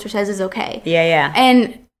what your culture says is okay. Yeah.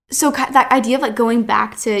 And so that idea of, like, going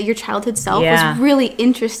back to your childhood self was really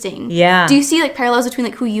interesting. Yeah. Do you see, like, parallels between,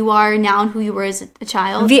 like, who you are now and who you were as a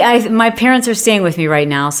child? My parents are staying with me right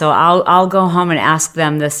now, so I'll go home and ask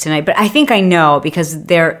them this tonight. But I think I know, because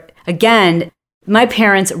my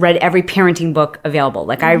parents read every parenting book available.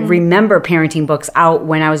 Like, I remember parenting books out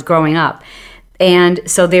when I was growing up. And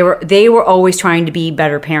so they were always trying to be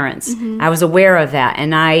better parents. Mm-hmm. I was aware of that.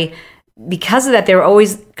 And because of that, they were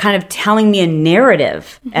always kind of telling me a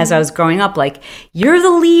narrative as I was growing up, like, you're the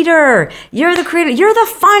leader, you're the creator, you're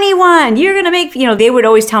the funny one, you're going to make, they would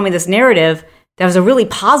always tell me this narrative that was a really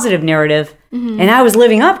positive narrative, and I was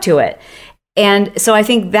living up to it. And so I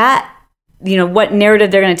think that, what narrative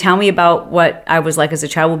they're going to tell me about what I was like as a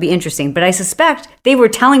child will be interesting. But I suspect they were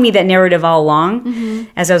telling me that narrative all along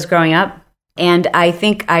as I was growing up. And I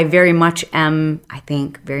think I very much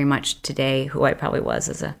today who I probably was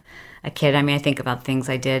as a kid. I mean, I think about things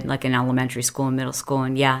I did, like, in elementary school and middle school,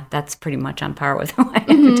 and that's pretty much on par with who I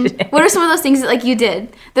am today. What are some of those things that, like, you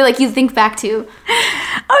did that, like, you think back to?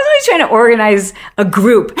 I was always trying to organize a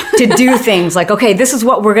group to do things like, okay, this is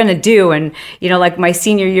what we're going to do. And, like, my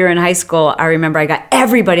senior year in high school, I remember I got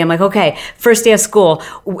everybody. I'm like, okay, first day of school,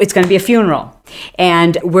 it's going to be a funeral,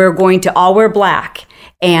 and we're going to all wear black.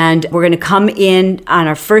 And we're going to come in on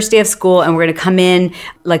our first day of school, and we're going to come in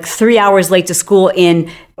like 3 hours late to school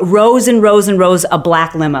in rows and rows and rows of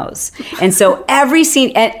black limos. And so every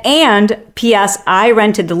and P.S., I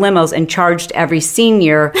rented the limos and charged every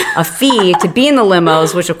senior a fee to be in the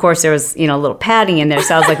limos, which of course there was, a little padding in there.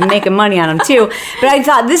 So I was like making money on them too. But I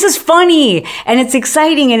thought, this is funny and it's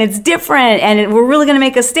exciting and it's different and we're really going to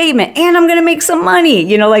make a statement and I'm going to make some money,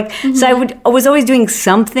 so I was always doing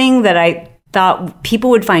something that I thought people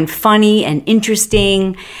would find funny and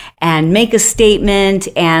interesting and make a statement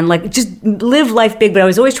and, like, just live life big. But I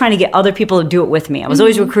was always trying to get other people to do it with me. I was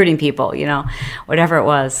always recruiting people, whatever it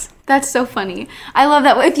was. That's so funny. I love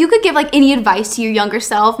that. If you could give, like, any advice to your younger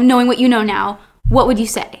self, knowing what you know now, what would you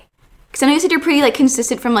say? Because I know you said you're pretty, like,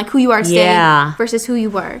 consistent from, like, who you are today versus who you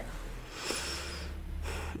were.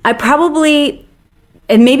 I probably...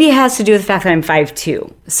 And maybe it has to do with the fact that I'm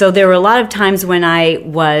 5'2". So there were a lot of times when I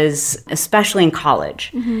was, especially in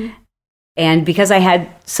college, and because I had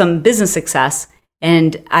some business success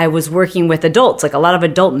and I was working with adults, like a lot of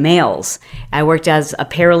adult males. I worked as a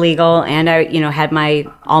paralegal and I, had my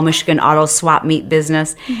All Michigan Auto Swap Meet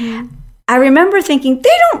business. I remember thinking,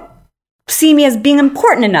 they don't see me as being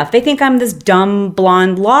important enough. They think I'm this dumb,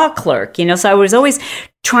 blonde law clerk, So I was always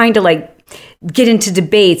trying to, like, get into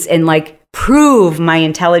debates and, like, prove my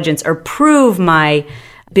intelligence or prove my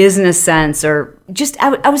business sense or just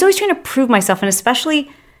I was always trying to prove myself, and especially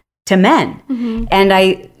to men. And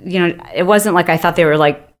it wasn't like I thought they were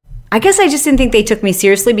like, I guess I just didn't think they took me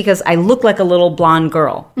seriously because I looked like a little blonde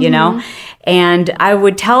girl, you know? And I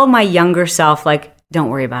would tell my younger self, like, don't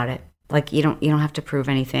worry about it. Like, you don't have to prove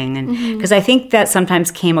anything. And because I think that sometimes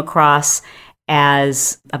came across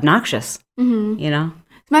as obnoxious, you know?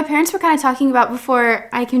 My parents were kind of talking about before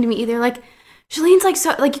I came to meet you. They're like, Chalene's like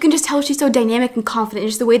so, like, you can just tell she's so dynamic and confident,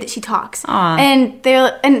 just the way that she talks. Aww.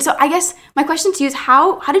 And so I guess my question to you is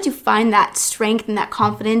how did you find that strength and that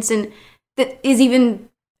confidence and that is even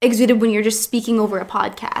exuded when you're just speaking over a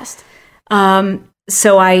podcast?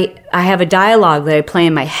 So I have a dialogue that I play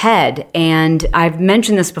in my head, and I've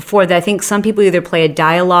mentioned this before, that I think some people either play a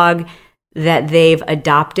dialogue that they've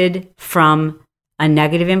adopted from a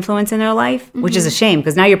negative influence in their life, which is a shame,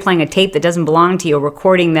 because now you're playing a tape that doesn't belong to you, a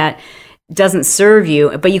recording that doesn't serve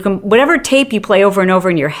you. But you can, whatever tape you play over and over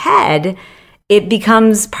in your head, it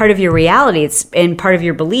becomes part of your reality. It's and part of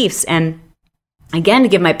your beliefs. And again, to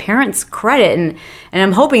give my parents credit, and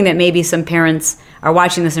I'm hoping that maybe some parents are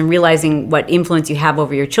watching this and realizing what influence you have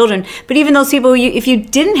over your children. But even those people, if you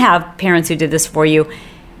didn't have parents who did this for you,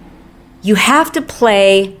 you have to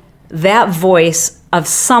play that voice of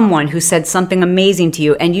someone who said something amazing to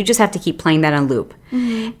you, and you just have to keep playing that on loop.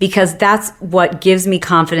 Because that's what gives me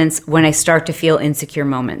confidence when I start to feel insecure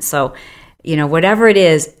moments. So, whatever it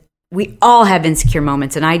is, we all have insecure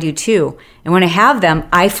moments, and I do too. And when I have them,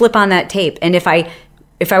 I flip on that tape. And if I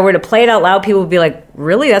were to play it out loud, people would be like,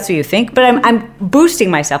 "Really? That's what you think?" But I'm boosting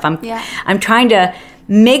myself. I'm trying to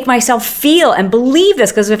make myself feel and believe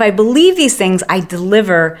this, because if I believe these things, I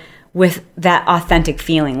deliver with that authentic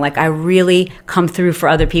feeling. Like I really come through for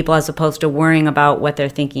other people as opposed to worrying about what they're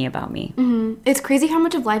thinking about me. It's crazy how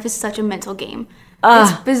much of life is such a mental game.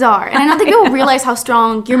 It's bizarre. And I don't think people realize how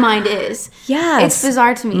strong your mind is. Yes. It's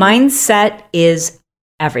bizarre to me. Mindset is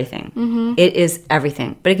everything. It is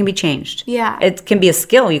everything. But it can be changed. Yeah. It can be a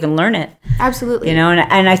skill. You can learn it. Absolutely.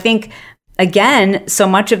 And I think, again, so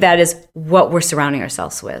much of that is what we're surrounding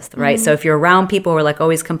ourselves with, right? So if you're around people who are like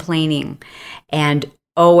always complaining and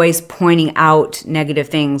always pointing out negative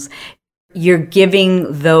things, you're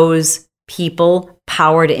giving those people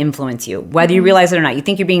power to influence you, whether you realize it or not. You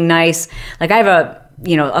think you're being nice. Like I have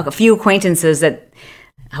a few acquaintances that,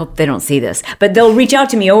 I hope they don't see this, but they'll reach out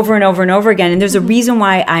to me over and over and over again. And there's a reason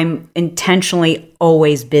why I'm intentionally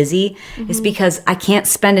always busy. It's because I can't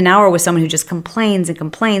spend an hour with someone who just complains and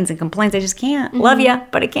complains and complains. I just can't. Love you,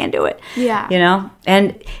 but I can't do it. Yeah.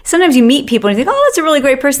 And sometimes you meet people and you think, oh, that's a really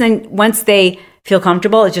great person. And once they feel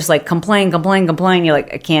comfortable, it's just like complain. You're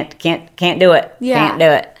like, I can't do it. Yeah. Can't do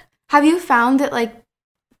it. Have you found that like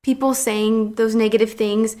people saying those negative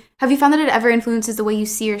things, have you found that it ever influences the way you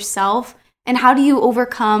see yourself? And how do you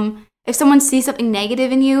overcome if someone sees something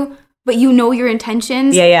negative in you, but you know your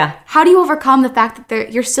intentions? Yeah. How do you overcome the fact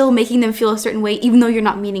that you're still making them feel a certain way, even though you're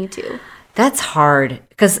not meaning to? That's hard,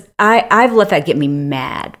 because I've let that get me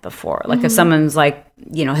mad before. Like if someone's like,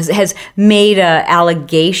 has made a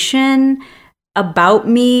allegation about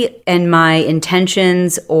me and my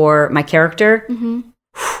intentions or my character,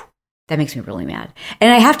 that makes me really mad.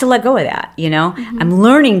 And I have to let go of that, I'm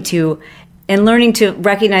learning to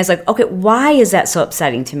recognize, like, okay, why is that so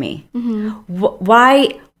upsetting to me?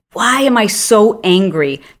 Why am I so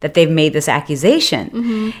angry that they've made this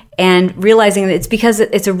accusation? And realizing that it's because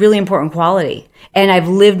it's a really important quality. And I've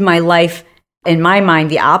lived my life, in my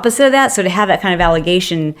mind, the opposite of that. So to have that kind of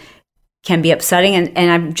allegation can be upsetting.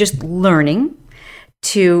 And I'm just learning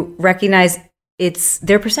to recognize it's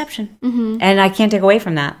their perception. And I can't take away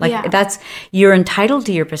from that. Like you're entitled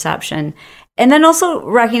to your perception. And then also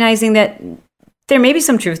recognizing that there may be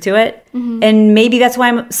some truth to it. And maybe that's why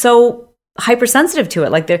I'm so hypersensitive to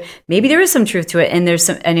it. Like maybe there is some truth to it, and there's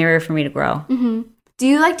an area for me to grow. Do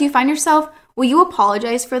you find yourself, will you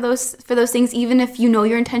apologize for those things, even if you know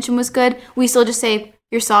your intention was good? Will you still just say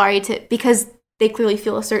you're sorry because they clearly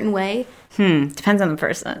feel a certain way? Depends on the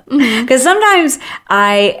person. Because sometimes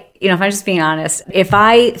if I'm just being honest, if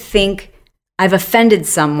I think I've offended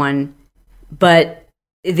someone, but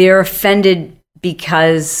they're offended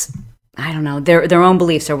because, I don't know, their own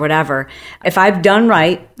beliefs or whatever, if I've done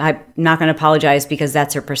right, I'm not going to apologize because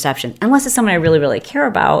that's their perception, unless it's someone I really, really care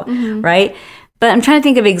about, right? But I'm trying to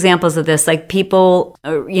think of examples of this, like people,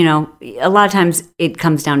 a lot of times it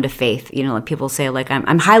comes down to faith. Like people say, like,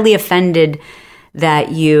 I'm highly offended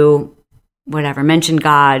that you, whatever, mentioned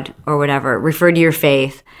God or whatever, referred to your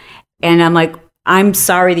faith. And I'm like, I'm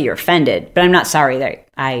sorry that you're offended, but I'm not sorry that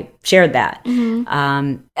I shared that.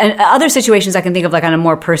 And other situations I can think of, like on a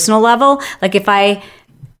more personal level, like if I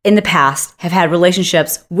in the past have had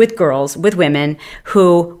relationships with girls, with women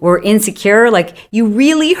who were insecure. Like, you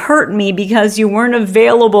really hurt me because you weren't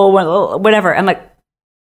available, whatever. I'm like,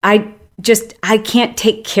 I can't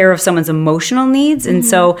take care of someone's emotional needs. And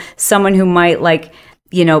so someone who might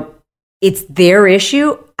it's their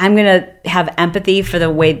issue, I'm going to have empathy for the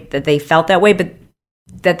way that they felt that way, but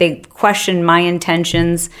that they question my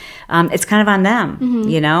intentions. It's kind of on them,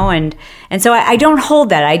 and so I don't hold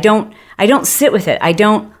that. I don't sit with it. I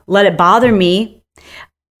don't let it bother me.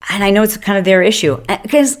 And I know it's kind of their issue,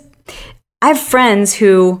 because I have friends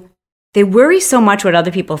who, they worry so much what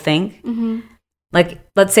other people think. Like,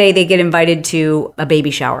 let's say they get invited to a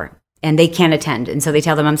baby shower and they can't attend. And so they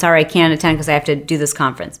tell them, I'm sorry, I can't attend because I have to do this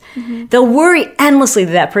conference. They'll worry endlessly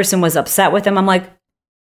that person was upset with them. I'm like,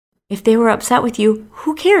 if they were upset with you,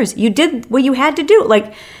 who cares? You did what you had to do.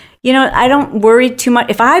 Like, I don't worry too much.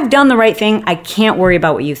 If I've done the right thing, I can't worry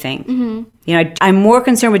about what you think. I'm more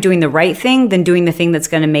concerned with doing the right thing than doing the thing that's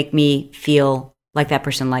going to make me feel like that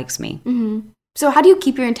person likes me. So how do you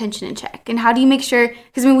keep your intention in check? And how do you make sure,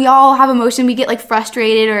 because we all have emotion, we get like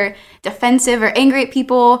frustrated or defensive or angry at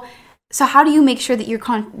people. So how do you make sure that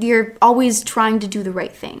you're always trying to do the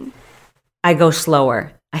right thing? I go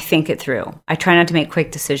slower. I think it through. I try not to make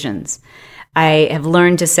quick decisions. I have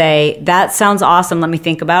learned to say, that sounds awesome, let me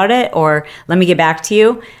think about it, or let me get back to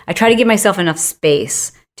you. I try to give myself enough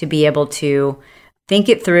space to be able to think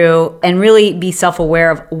it through and really be self-aware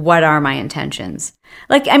of what are my intentions.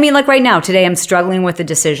 Like right now, today I'm struggling with a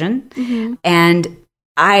decision, and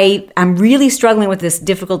I'm really struggling with this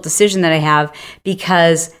difficult decision that I have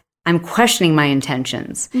because I'm questioning my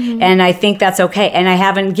intentions. And I think that's okay. And I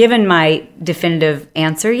haven't given my definitive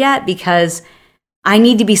answer yet because I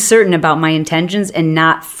need to be certain about my intentions and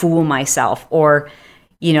not fool myself or,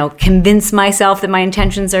 convince myself that my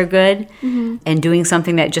intentions are good and doing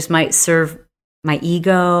something that just might serve my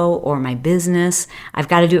ego or my business. I've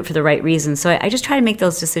got to do it for the right reason. So I just try to make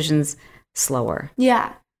those decisions slower.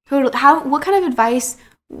 Yeah, totally. What kind of advice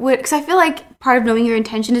because I feel like part of knowing your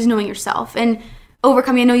intention is knowing yourself and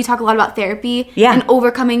overcoming. I know you talk a lot about therapy and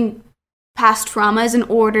overcoming past traumas in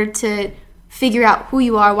order to figure out who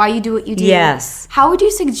you are, why you do what you do. Yes. How would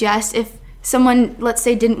you suggest, if someone, let's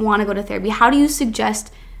say, didn't want to go to therapy, how do you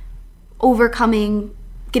suggest overcoming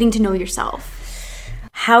getting to know yourself?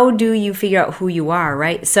 How do you figure out who you are,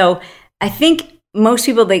 right? So I think most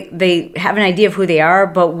people, they have an idea of who they are,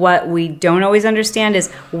 but what we don't always understand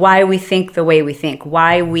is why we think the way we think,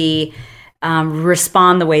 why we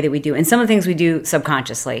respond the way that we do. And some of the things we do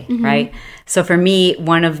subconsciously, right? So for me,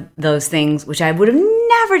 one of those things, which I would have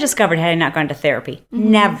never discovered had I not gone to therapy,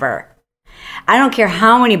 never. I don't care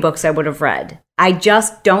how many books I would have read. I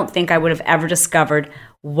just don't think I would have ever discovered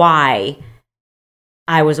why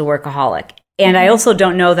I was a workaholic. And I also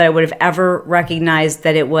don't know that I would have ever recognized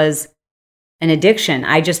that it was an addiction.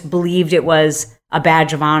 I just believed it was a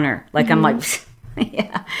badge of honor. Like, I'm like,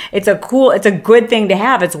 yeah, it's a good thing to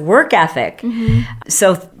have. It's work ethic.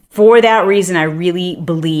 So for that reason, I really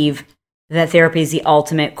believe that therapy is the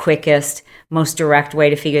ultimate, quickest, most direct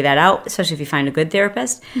way to figure that out, especially if you find a good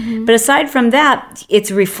therapist. But aside from that,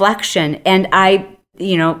 it's reflection. And I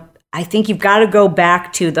think you've got to go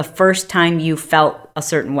back to the first time you felt a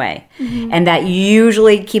certain way. And that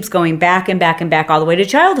usually keeps going back and back and back all the way to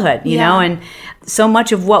childhood, you know? And so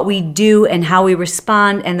much of what we do and how we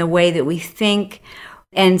respond and the way that we think,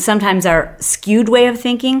 and sometimes our skewed way of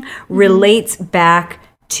thinking, relates back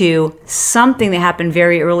to something that happened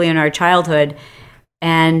very early in our childhood.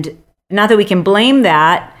 And not that we can blame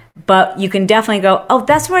that, but you can definitely go, oh,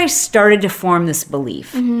 that's where I started to form this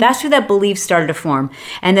belief. That's where that belief started to form.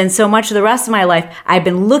 And then so much of the rest of my life, I've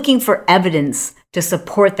been looking for evidence to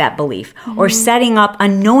support that belief, or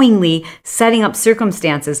unknowingly setting up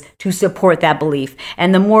circumstances to support that belief.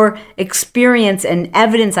 And the more experience and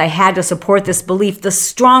evidence I had to support this belief, the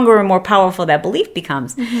stronger and more powerful that belief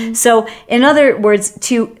becomes. So in other words,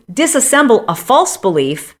 to disassemble a false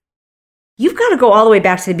belief, you've got to go all the way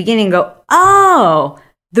back to the beginning and go, oh,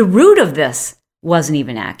 the root of this wasn't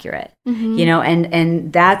even accurate,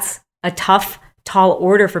 and that's a tough, tall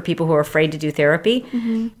order for people who are afraid to do therapy.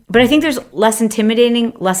 But I think there's less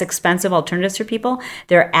intimidating, less expensive alternatives for people.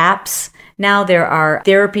 There are apps now. There are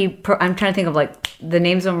therapy. I'm trying to think of like the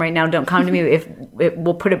names of them right now. Don't come to me.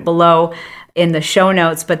 We'll put it below in the show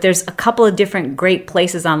notes. But there's a couple of different great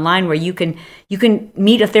places online where you can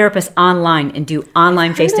meet a therapist online and do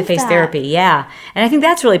online face-to-face therapy. Yeah. And I think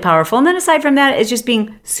that's really powerful. And then aside from that, it's just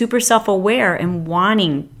being super self-aware and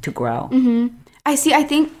wanting to grow. I see. I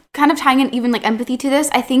think kind of tying in even like empathy to this,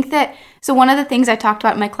 I think that, so one of the things I talked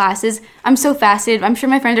about in my classes, I'm so fascinated, I'm sure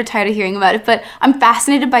my friends are tired of hearing about it, but I'm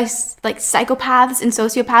fascinated by like psychopaths and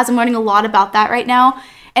sociopaths. I'm learning a lot about that right now.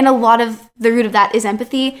 And a lot of the root of that is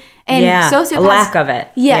empathy. And sociopaths, a lack of it.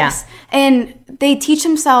 Yes. Yeah. And they teach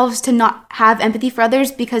themselves to not have empathy for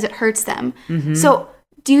others because it hurts them. Mm-hmm. So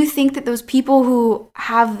do you think that those people who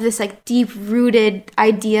have this like deep-rooted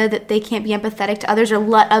idea that they can't be empathetic to others or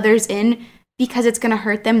let others in because it's going to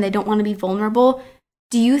hurt them, they don't want to be vulnerable,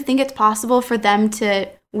 do you think it's possible for them to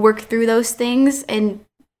work through those things and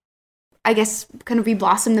I guess kind of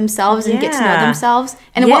re-blossom themselves and get to know themselves?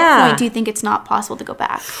 And at what point do you think it's not possible to go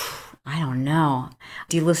back? I don't know.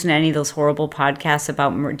 Do you listen to any of those horrible podcasts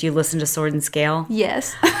about, do you listen to Sword and Scale?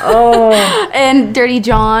 Yes. Oh. And Dirty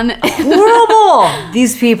John. Horrible.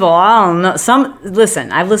 These people, I don't know.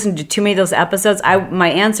 Listen, I've listened to too many of those episodes. My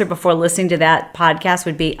answer before listening to that podcast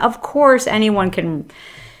would be, of course, anyone can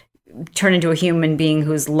turn into a human being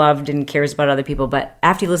who's loved and cares about other people. But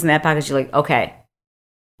after you listen to that podcast, you're like, okay,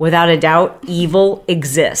 without a doubt, evil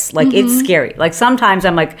exists. Like, it's scary. Like, sometimes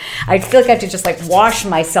I'm like, I feel like I have to just, like, wash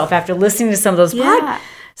myself after listening to some of those podcasts.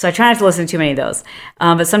 So I try not to listen to too many of those.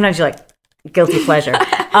 But sometimes you're like, guilty pleasure.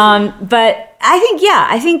 But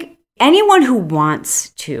I think anyone who wants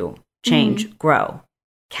to change, grow,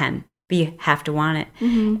 can. But you have to want it.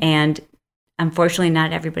 Mm-hmm. And unfortunately,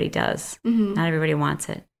 not everybody does. Mm-hmm. Not everybody wants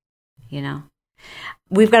it, you know.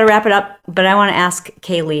 We've got to wrap it up, but I want to ask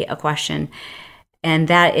Kaylee a question. And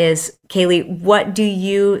that is, Kaylee, what do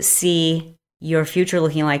you see your future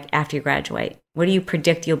looking like after you graduate? What do you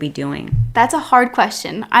predict you'll be doing? That's a hard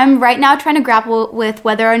question. I'm right now trying to grapple with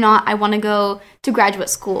whether or not I want to go to graduate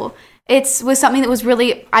school. It was something that was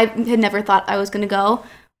really, I had never thought I was going to go.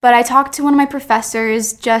 But I talked to one of my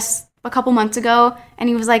professors just a couple months ago, and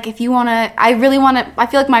he was like, if you want to, I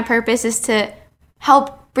feel like my purpose is to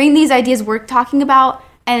help bring these ideas we're talking about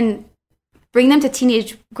and bring them to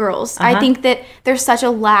teenage girls. I think that there's such a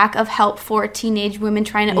lack of help for teenage women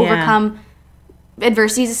trying to overcome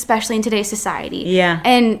adversities, especially in today's society. Yeah.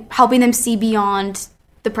 And helping them see beyond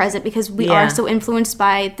the present because we are so influenced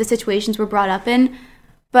by the situations we're brought up in.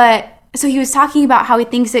 But so he was talking about how he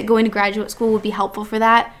thinks that going to graduate school would be helpful for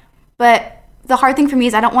that. But the hard thing for me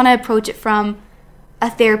is I don't want to approach it from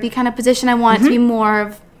a therapy kind of position. I want it to be more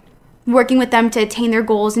of working with them to attain their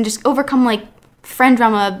goals and just overcome like friend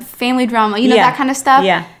drama, family drama, you know, that kind of stuff.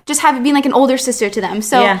 Yeah. Just have it be like an older sister to them.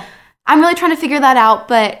 So I'm really trying to figure that out,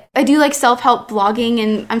 but I do like self-help blogging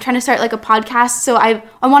and I'm trying to start like a podcast. So I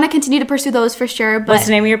want to continue to pursue those for sure. But what's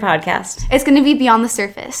the name of your podcast? It's going to be Beyond the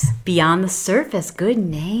Surface. Beyond the Surface. Good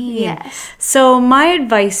name. Yes. So my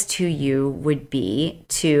advice to you would be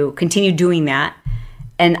to continue doing that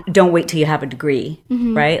and don't wait till you have a degree,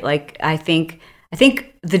 right? Like I think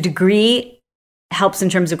the degree helps in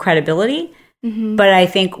terms of credibility. Mm-hmm. But I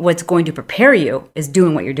think what's going to prepare you is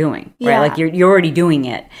doing what you're doing, right? Like you're already doing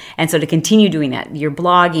it. And so to continue doing that, your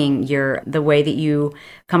blogging, the way that you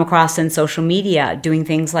come across in social media, doing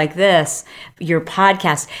things like this, your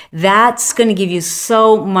podcast, that's going to give you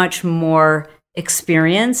so much more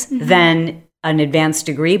experience than an advanced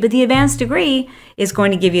degree. But the advanced degree is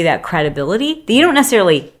going to give you that credibility that you don't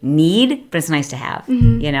necessarily need, but it's nice to have,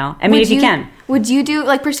 you know? I mean, if you can. Would you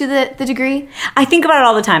pursue the degree? I think about it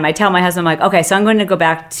all the time. I tell my husband, I'm like, okay, so I'm going to go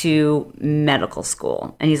back to medical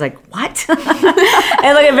school. And he's like, what? And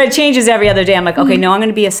like, if it changes every other day, I'm like, okay, no, I'm going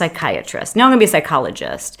to be a psychiatrist. No, I'm going to be a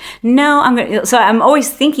psychologist. No, so I'm always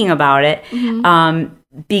thinking about it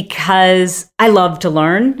because I love to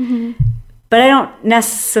learn, but I don't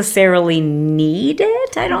necessarily need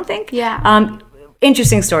it, I don't think. Yeah.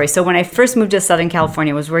 Interesting story. So when I first moved to Southern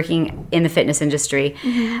California, I was working in the fitness industry,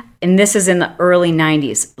 and this is in the early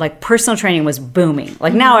 90s. Like, personal training was booming.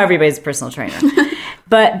 Like, now everybody's a personal trainer.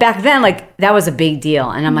 But back then, like, that was a big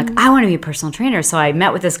deal. And I'm like, I want to be a personal trainer. So I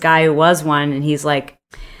met with this guy who was one, and he's like,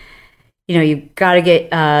 you know, you got to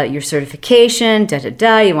get your certification,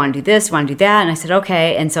 you want to do this, you want to do that. And I said,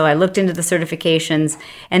 okay. And so I looked into the certifications,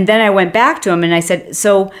 and then I went back to him, and I said,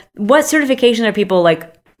 so what certification are people,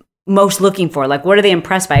 like, most looking for? Like, what are they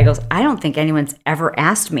impressed by? He goes, I don't think anyone's ever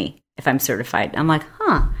asked me if I'm certified. I'm like,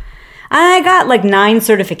 I got like 9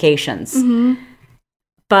 certifications,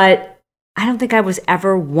 but I don't think I was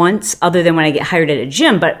ever once, other than when I get hired at a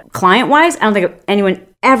gym, but client-wise, I don't think anyone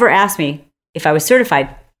ever asked me if I was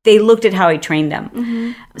certified. They looked at how I trained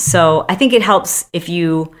them. So I think it helps if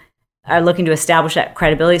you are looking to establish that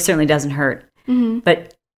credibility. It certainly doesn't hurt,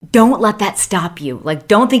 but don't let that stop you. Like,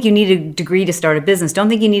 don't think you need a degree to start a business. Don't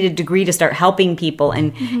think you need a degree to start helping people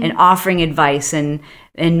and offering advice and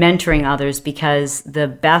mentoring others, because the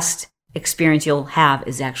best experience you'll have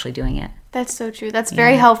is actually doing it. That's so true. That's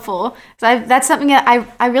very helpful. That's something that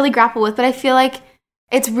I really grapple with, but I feel like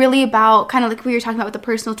it's really about kind of like we were talking about with the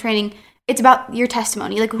personal training. It's about your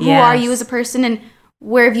testimony. Like, who are you as a person, and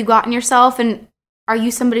where have you gotten yourself, and are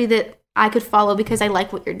you somebody that I could follow because I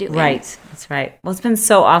like what you're doing? Right. That's right. Well, it's been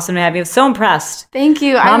so awesome to have you. I'm so impressed. Thank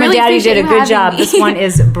you. Mom and Daddy did a good job. This one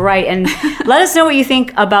is bright. And let us know what you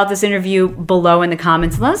think about this interview below in the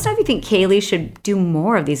comments. Let us know if you think Kaylee should do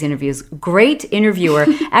more of these interviews. Great interviewer.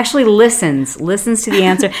 Actually listens to the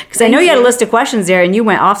answer. Because I know you had a list of questions there and you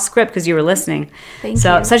went off script because you were listening. Thank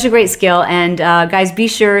you. Such a great skill. And guys, be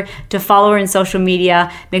sure to follow her in social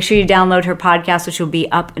media. Make sure you download her podcast, which will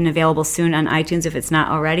be up and available soon on iTunes if it's not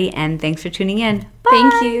already. And thanks for tuning in. Bye.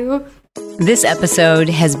 Thank you. This episode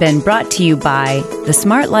has been brought to you by the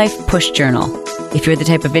Smart Life Push Journal. If you're the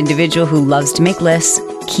type of individual who loves to make lists,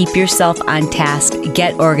 keep yourself on task,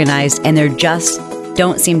 get organized, and there just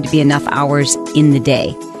don't seem to be enough hours in the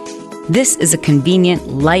day, this is a convenient,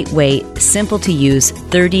 lightweight, simple to use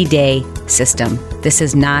 30-day system. This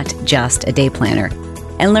is not just a day planner.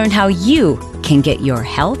 And learn how you can get your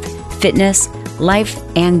health, fitness, life,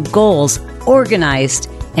 and goals organized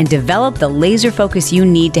and develop the laser focus you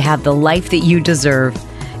need to have the life that you deserve.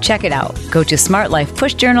 Check it out. Go to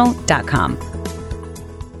smartlifepushjournal.com.